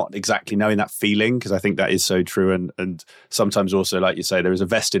that, not exactly knowing that feeling, because I think that is so true. And sometimes also, like you say, there is a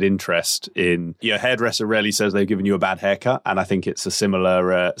vested interest in, hairdresser rarely says they've given you a bad haircut. And I think it's a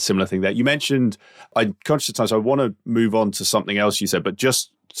similar thing there. You mentioned, I'm conscious of time, so I want to move on to something else you said, but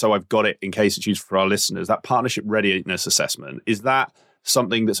just so I've got it in case it's useful for our listeners, that partnership readiness assessment, is that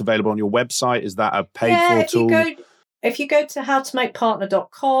something that's available on your website? Is that a paid-for tool? If you go to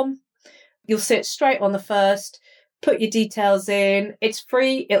howtomakepartner.com, you'll see it straight on the first. Put your details in. It's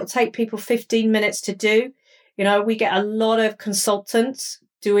free. It'll take people 15 minutes to do. We get a lot of consultants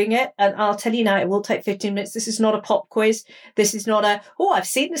doing it. And I'll tell you now, it will take 15 minutes. This is not a pop quiz. This is not I've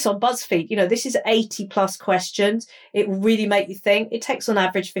seen this on BuzzFeed. This is 80 plus questions. It will really make you think. It takes on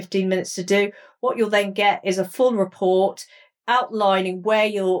average 15 minutes to do. What you'll then get is a full report outlining where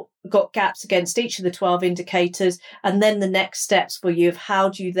you've got gaps against each of the 12 indicators, and then the next steps for you of how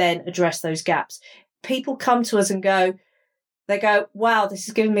do you then address those gaps. People come to us and go, wow, this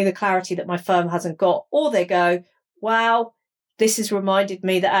has given me the clarity that my firm hasn't got. Or they go, wow, this has reminded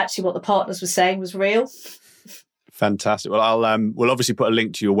me that actually what the partners were saying was real. Fantastic. Well, we'll obviously put a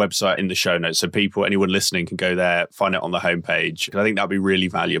link to your website in the show notes so anyone listening can go there, find it on the homepage. I think that'd be really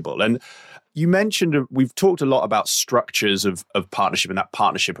valuable. And you mentioned, we've talked a lot about structures of partnership and that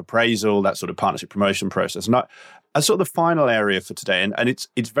partnership appraisal, that sort of partnership promotion process. And as sort of the final area for today, and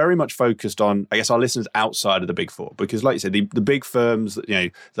it's very much focused on, I guess, our listeners outside of the Big Four, because like you said, the big firms,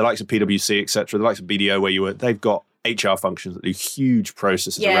 the likes of PwC, etc., the likes of BDO, where you were, they've got HR functions that do huge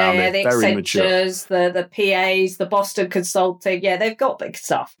processes around it, the very mature. The PAs, the Boston Consulting, they've got big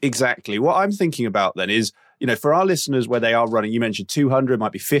stuff. Exactly. What I'm thinking about then is, for our listeners where they are running, you mentioned 200,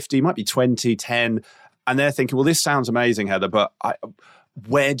 might be 50, might be 20, 10, and they're thinking, well, this sounds amazing, Heather, but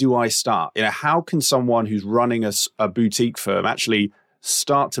where do I start? How can someone who's running a boutique firm actually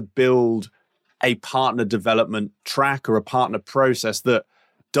start to build a partner development track or a partner process that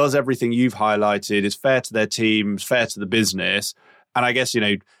does everything you've highlighted, is fair to their teams, fair to the business? And I guess,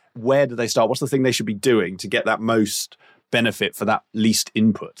 where do they start? What's the thing they should be doing to get that most benefit for that least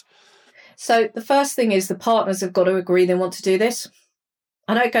input? So the first thing is the partners have got to agree they want to do this.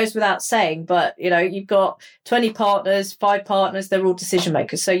 I know it goes without saying, but, you've got 20 partners, 5 partners, they're all decision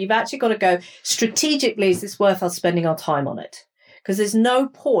makers. So you've actually got to go strategically, is this worth us spending our time on it? Because there's no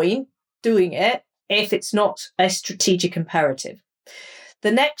point doing it if it's not a strategic imperative.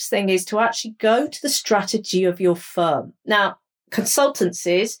 The next thing is to actually go to the strategy of your firm. Now,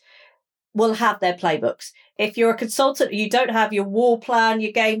 consultancies will have their playbooks. If you're a consultant, you don't have your war plan,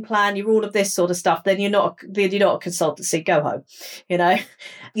 your game plan, your all of this sort of stuff, then you're not a consultancy. Go home.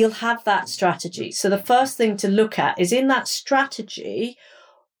 You'll have that strategy. So the first thing to look at is in that strategy,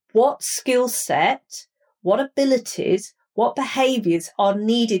 what skill set, what abilities, what behaviors are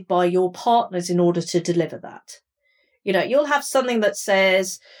needed by your partners in order to deliver that. You'll have something that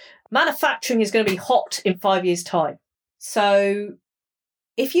says manufacturing is going to be hot in 5 years' time. So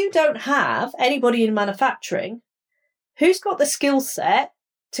if you don't have anybody in manufacturing, who's got the skill set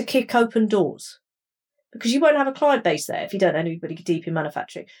to kick open doors? Because you won't have a client base there if you don't have anybody deep in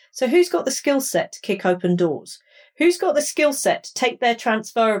manufacturing. So who's got the skill set to kick open doors? Who's got the skill set to take their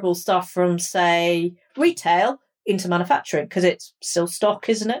transferable stuff from, say, retail into manufacturing? Because it's still stock,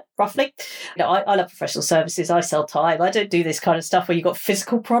 isn't it, roughly? I love professional services. I sell time. I don't do this kind of stuff where you've got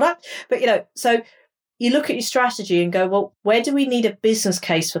physical product. But, so you look at your strategy and go, well, where do we need a business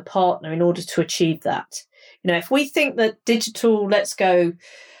case for partner in order to achieve that? If we think that digital, let's go,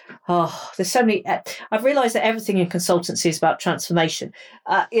 there's so many, I've realized that everything in consultancy is about transformation.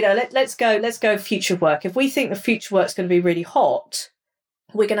 Let's go future work. If we think the future work's going to be really hot,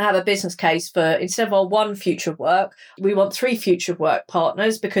 we're going to have a business case for, instead of our one future work, we want 3 future work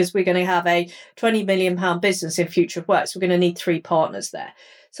partners because we're going to have a £20 million business in future work. So we're going to need 3 partners there.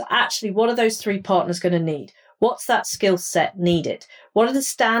 So actually, what are those 3 partners going to need? What's that skill set needed? What are the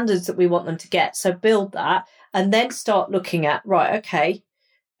standards that we want them to get? So build that and then start looking at, right, okay,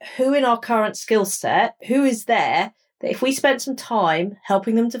 who in our current skill set, who is there that if we spent some time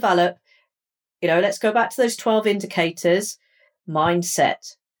helping them develop, let's go back to those 12 indicators: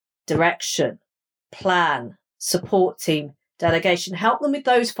 mindset, direction, plan, support team, delegation. Help them with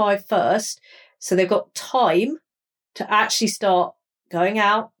those 5 first so they've got time to actually start going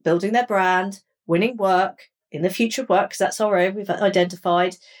out, building their brand, winning work in the future work, because that's our area we've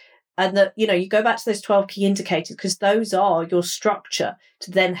identified. And that, you go back to those 12 key indicators because those are your structure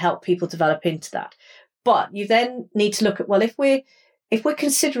to then help people develop into that. But you then need to look at, well, if we're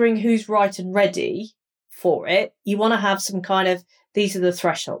considering who's right and ready for it, you want to have some kind of, these are the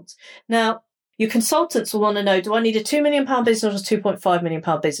thresholds. Now, your consultants will want to know, do I need a £2 million business or a £2.5 million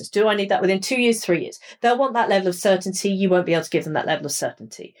business? Do I need that within 2 years, 3 years? They'll want that level of certainty. You won't be able to give them that level of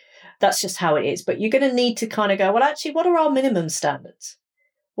certainty. That's just how it is. But you're going to need to kind of go, well, actually, what are our minimum standards?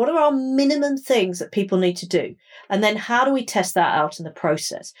 What are our minimum things that people need to do? And then how do we test that out in the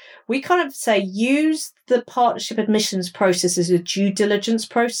process? We kind of say use the partnership admissions process as a due diligence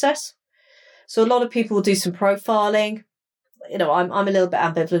process. So a lot of people will do some profiling. I'm a little bit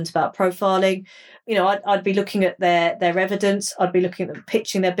ambivalent about profiling. I'd be looking at their evidence. I'd be looking at them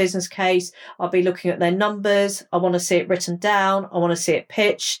pitching their business case. I'd be looking at their numbers. I want to see it written down. I want to see it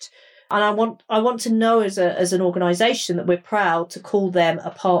pitched. And I want to know as an organisation that we're proud to call them a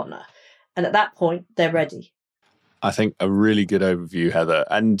partner. And at that point, they're ready. I think a really good overview, Heather.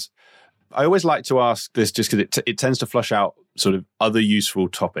 And I always like to ask this just because it tends to flush out sort of other useful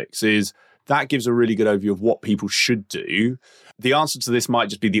topics, is that gives a really good overview of what people should do. The answer to this might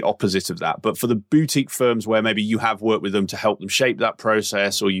just be the opposite of that. But for the boutique firms where maybe you have worked with them to help them shape that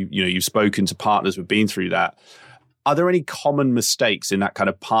process, or you've spoken to partners who've been through that, are there any common mistakes in that kind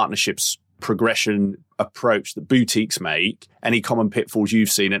of partnerships progression approach that boutiques make? Any common pitfalls you've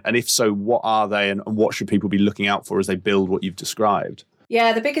seen? And if so, what are they, and what should people be looking out for as they build what you've described?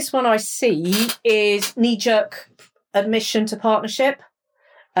 Yeah, the biggest one I see is knee-jerk admission to partnership.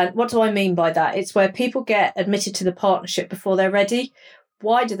 And what do I mean by that? It's where people get admitted to the partnership before they're ready.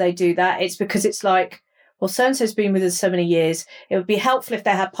 Why do they do that? It's because it's like, well, so-and-so's been with us so many years. It would be helpful if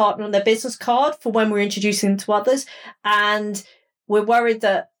they had partner on their business card for when we're introducing them to others. And we're worried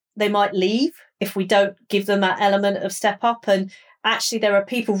that they might leave if we don't give them that element of step up. And actually, there are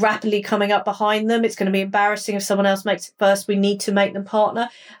people rapidly coming up behind them. It's going to be embarrassing if someone else makes it first. We need to make them partner.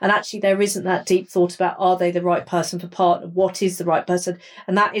 And actually, there isn't that deep thought about, are they the right person for partner? What is the right person?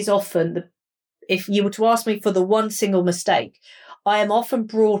 And that is often, if you were to ask me for the one single mistake, I am often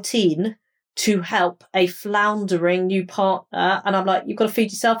brought in to help a floundering new partner. And I'm like, you've got to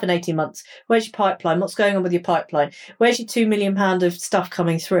feed yourself in 18 months. Where's your pipeline? What's going on with your pipeline? Where's your £2 million of stuff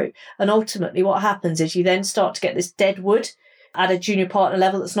coming through? And ultimately what happens is you then start to get this dead wood at a junior partner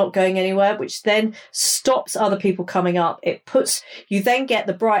level that's not going anywhere, which then stops other people coming up. You then get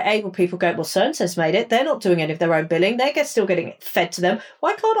the bright, able people going, well, so-and-so's made it. They're not doing any of their own billing. They're still getting it fed to them.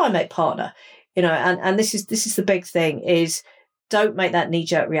 Why can't I make partner? And this is the big thing is don't make that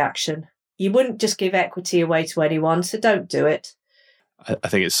knee-jerk reaction. You wouldn't just give equity away to anyone, so don't do it. I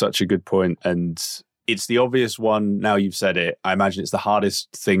think it's such a good point, and it's the obvious one. Now you've said it, I imagine it's the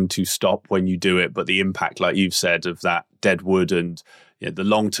hardest thing to stop when you do it, but the impact, like you've said, of that dead wood and the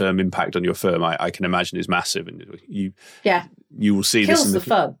long-term impact on your firm, I can imagine is massive. And you will see Kills this in the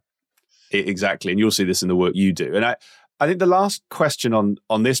firm. Exactly, and you'll see this in the work you do. And I think the last question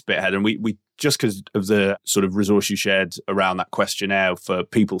on this bit, Heather, and we just because of the sort of resource you shared around that questionnaire for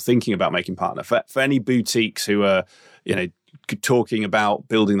people thinking about making partner, for any boutiques who are, talking about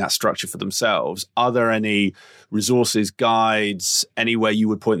building that structure for themselves, are there any resources, guides, anywhere you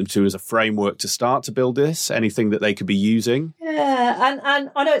would point them to as a framework to start to build this? Anything that they could be using? Yeah,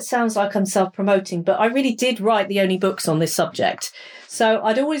 and I know it sounds like I'm self-promoting, but I really did write the only books on this subject. So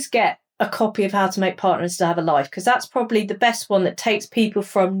I'd always get a copy of How to Make Partners to Have a Life, because that's probably the best one that takes people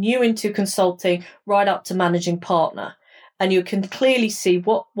from new into consulting right up to managing partner. And you can clearly see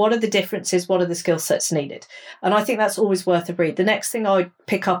what are the differences, what are the skill sets needed. And I think that's always worth a read. The next thing I would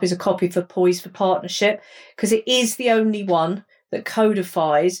pick up is a copy for Poised for Partnership, because it is the only one that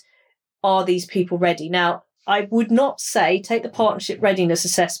codifies, are these people ready? Now, I would not say take the partnership readiness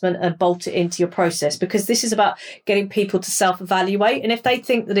assessment and bolt it into your process, because this is about getting people to self-evaluate. And if they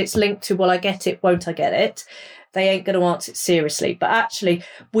think that it's linked to, well, I get it, won't I get it? They ain't going to answer it seriously. But actually,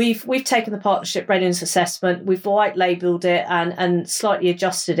 we've taken the partnership readiness assessment, we've white labelled it and slightly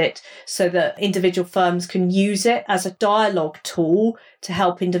adjusted it so that individual firms can use it as a dialogue tool to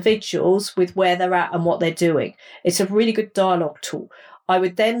help individuals with where they're at and what they're doing. It's a really good dialogue tool. I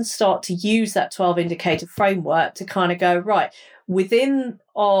would then start to use that 12 indicator framework to kind of go, right, within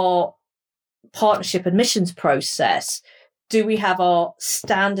our partnership admissions process, do we have our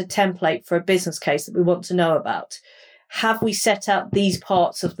standard template for a business case that we want to know about? Have we set out these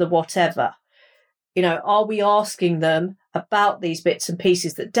parts of the whatever? Are we asking them about these bits and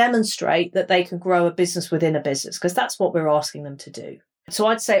pieces that demonstrate that they can grow a business within a business? Because that's what we're asking them to do. So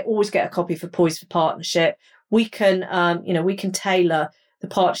I'd say always get a copy for Poised for Partnership. We can, we can tailor the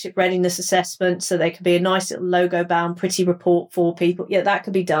partnership readiness assessment so they can be a nice little logo bound, pretty report for people. Yeah, that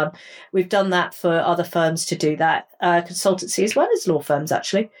could be done. We've done that for other firms to do that, consultancy as well as law firms,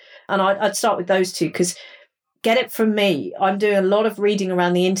 actually. And I'd start with those two, because get it from me. I'm doing a lot of reading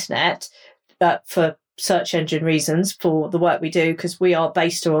around the internet for search engine reasons for the work we do, because we are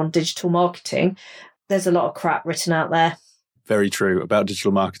based on digital marketing. There's a lot of crap written out there. Very true about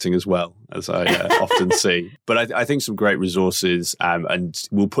digital marketing as well, as I often see. But I think some great resources, and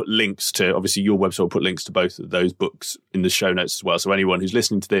we'll put links to, obviously your website will put links to both of those books in the show notes as well. So anyone who's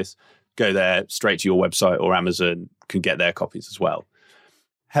listening to this, go there straight to your website or Amazon, can get their copies as well.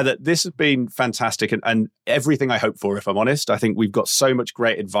 Heather, this has been fantastic and everything I hoped for, if I'm honest. I think we've got so much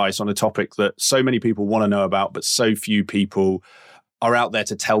great advice on a topic that so many people want to know about, but so few people are out there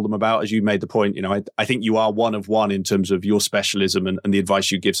to tell them about. As you made the point, I think you are one of one in terms of your specialism and the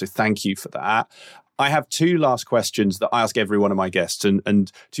advice you give. So thank you for that. I have two last questions that I ask every one of my guests.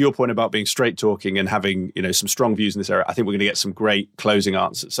 And to your point about being straight talking and having, some strong views in this area, I think we're going to get some great closing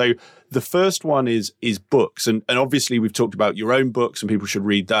answers. So the first one is books. And obviously we've talked about your own books and people should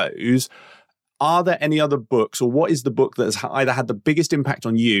read those. Are there any other books, or what is the book that has either had the biggest impact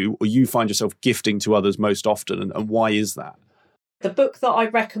on you or you find yourself gifting to others most often? And why is that? The book that I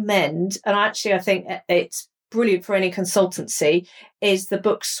recommend, and actually I think it's brilliant for any consultancy, is the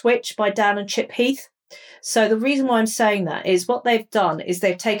book Switch by Dan and Chip Heath. So the reason why I'm saying that is what they've done is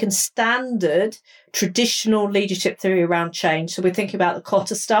they've taken standard traditional leadership theory around change. So we're thinking about the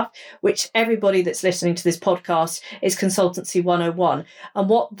Kotter stuff, which everybody that's listening to this podcast is Consultancy 101. And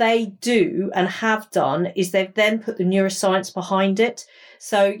what they do and have done is they've then put the neuroscience behind it.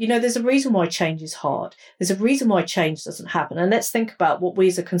 So, there's a reason why change is hard. There's a reason why change doesn't happen. And let's think about what we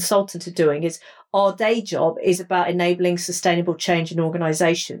as a consultant are doing is our day job is about enabling sustainable change in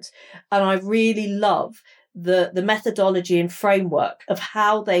organizations. And I really love the methodology and framework of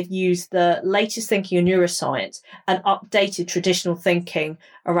how they've used the latest thinking in neuroscience and updated traditional thinking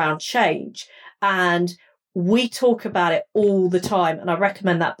around change. And we talk about it all the time. And I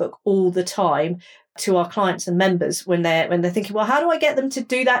recommend that book all the time to our clients and members when they're thinking, well, how do I get them to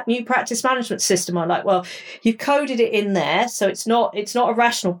do that new practice management system? I'm like, well, you've coded it in there. So it's not a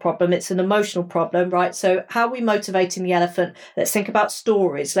rational problem. It's an emotional problem, right? So how are we motivating the elephant? Let's think about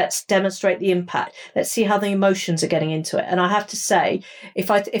stories. Let's demonstrate the impact. Let's see how the emotions are getting into it. And I have to say, if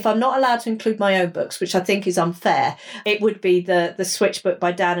I'm not allowed to include my own books, which I think is unfair, it would be the Switch book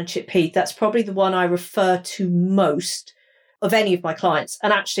by Dan and Chip Heath. That's probably the one I refer to most of any of my clients.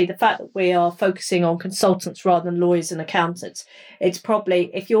 And actually the fact that we are focusing on consultants rather than lawyers and accountants, it's probably,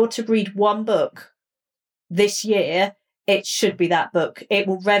 if you're to read one book this year, it should be that book. It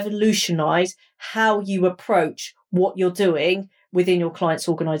will revolutionize how you approach what you're doing within your clients'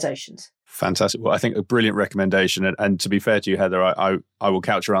 organizations. Fantastic. Well, I think a brilliant recommendation. And to be fair to you, Heather, I will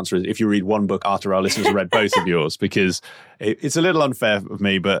couch your answer as if you read one book after our listeners have read both of yours, because it's a little unfair of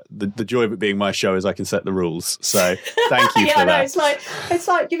me, but the joy of it being my show is I can set the rules. So thank you for that. It's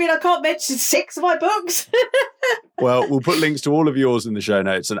like, you mean I can't mention 6 of my books? Well, we'll put links to all of yours in the show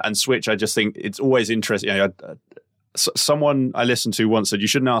notes. And Switch, I just think it's always interesting. Someone I listened to once said you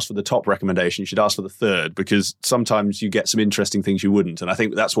shouldn't ask for the top recommendation, you should ask for the third, because sometimes you get some interesting things you wouldn't. And I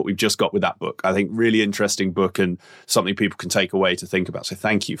think that's what we've just got with that book. I think really interesting book and something people can take away to think about. So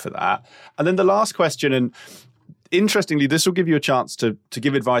thank you for that. And then the last question, and interestingly, this will give you a chance to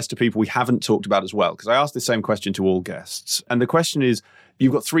give advice to people we haven't talked about as well, because I asked the same question to all guests. And the question is,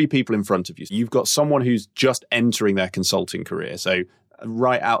 you've got 3 people in front of you. You've got someone who's just entering their consulting career. So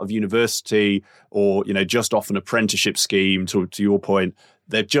right out of university or, just off an apprenticeship scheme, to your point,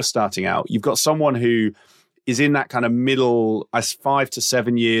 they're just starting out. You've got someone who is in that kind of middle, as 5 to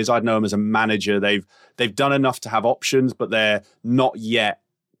 7 years. I'd know them as a manager. They've done enough to have options, but they're not yet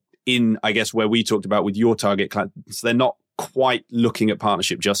in, I guess, where we talked about with your target client. So they're not quite looking at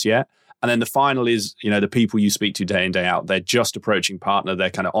partnership just yet. And then the final is, the people you speak to day in, day out, they're just approaching partner. They're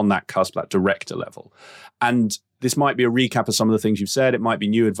kind of on that cusp, that director level. And this might be a recap of some of the things you've said. It might be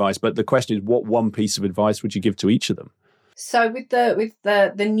new advice, but the question is, what one piece of advice would you give to each of them? So with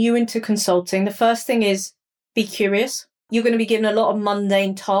the new into consulting, the first thing is be curious. You're going to be given a lot of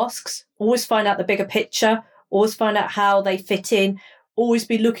mundane tasks. Always find out the bigger picture. Always find out how they fit in. Always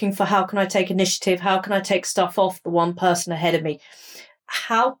be looking for, how can I take initiative? How can I take stuff off the one person ahead of me?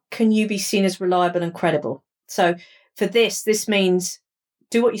 How can you be seen as reliable and credible? So for this means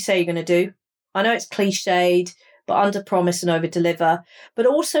do what you say you're going to do. I know it's cliched, but under promise and over deliver, but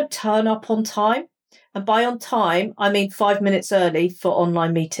also turn up on time. And by on time, I mean 5 minutes early for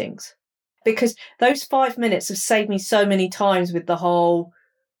online meetings, because those 5 minutes have saved me so many times with the whole,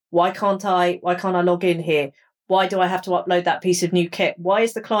 why can't I log in here? Why do I have to upload that piece of new kit? Why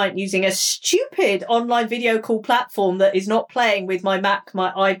is the client using a stupid online video call platform that is not playing with my Mac,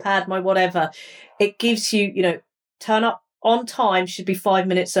 my iPad, my whatever? It gives you, turn up on time should be 5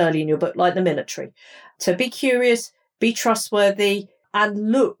 minutes early in your book, like the military. So be curious, be trustworthy,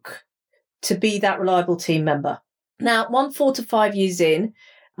 and look to be that reliable team member. Now, 4 to 5 years in,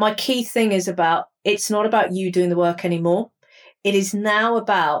 my key thing is it's not about you doing the work anymore. It is now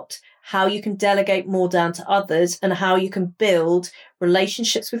about how you can delegate more down to others and how you can build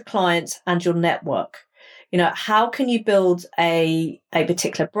relationships with clients and your network. How can you build a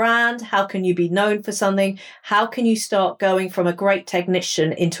particular brand? How can you be known for something? How can you start going from a great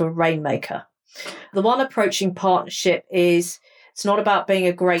technician into a rainmaker? The one approaching partnership is, it's not about being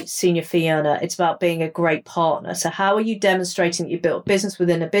a great senior fee earner. It's about being a great partner. So how are you demonstrating that you built a business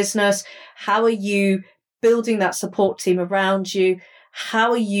within a business? How are you building that support team around you?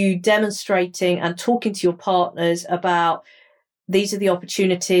 How are you demonstrating and talking to your partners about these are the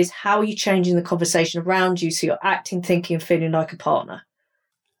opportunities? How are you changing the conversation around you so you're acting, thinking, and feeling like a partner?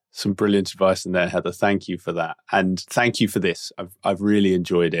 Some brilliant advice in there, Heather. Thank you for that. And thank you for this. I've really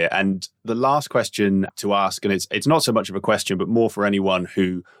enjoyed it. And the last question to ask, and it's not so much of a question, but more for anyone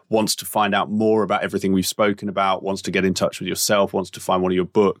who wants to find out more about everything we've spoken about, wants to get in touch with yourself, wants to find one of your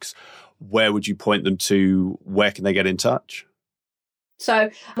books, where would you point them to? Where can they get in touch? So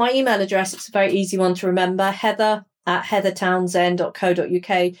my email address, it's a very easy one to remember,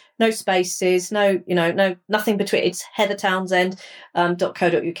 heather@heathertownsend.co.uk. No spaces, nothing between. It's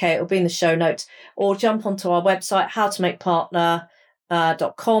heathertownsend.co.uk. It'll be in the show notes. Or jump onto our website,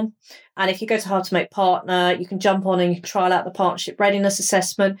 howtomakepartner.com. And if you go to How to Make Partner, you can jump on and you can trial out the partnership readiness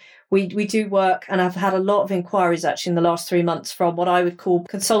assessment. We do work, and I've had a lot of inquiries actually in the last 3 months from what I would call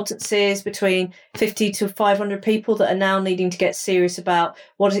consultancies between 50 to 500 people that are now needing to get serious about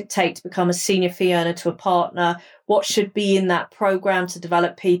what does it take to become a senior fee earner to a partner, what should be in that program to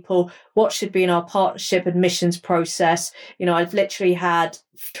develop people, what should be in our partnership admissions process. I've literally had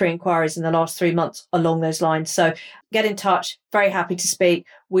 3 inquiries in the last 3 months along those lines. So get in touch. Very happy to speak.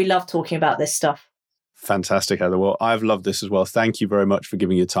 We love talking about this stuff. Fantastic, Heather. Well, I've loved this as well. Thank you very much for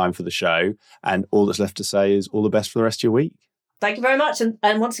giving your time for the show. And all that's left to say is all the best for the rest of your week. Thank you very much. And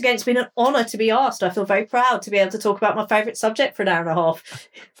once again, it's been an honour to be asked. I feel very proud to be able to talk about my favourite subject for an hour and a half.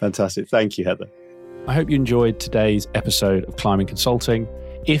 Fantastic. Thank you, Heather. I hope you enjoyed today's episode of Climbing Consulting.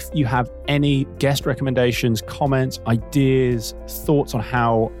 If you have any guest recommendations, comments, ideas, thoughts on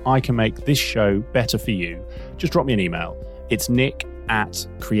how I can make this show better for you, just drop me an email. It's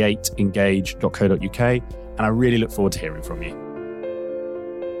nick@createengage.co.uk, and I really look forward to hearing from you.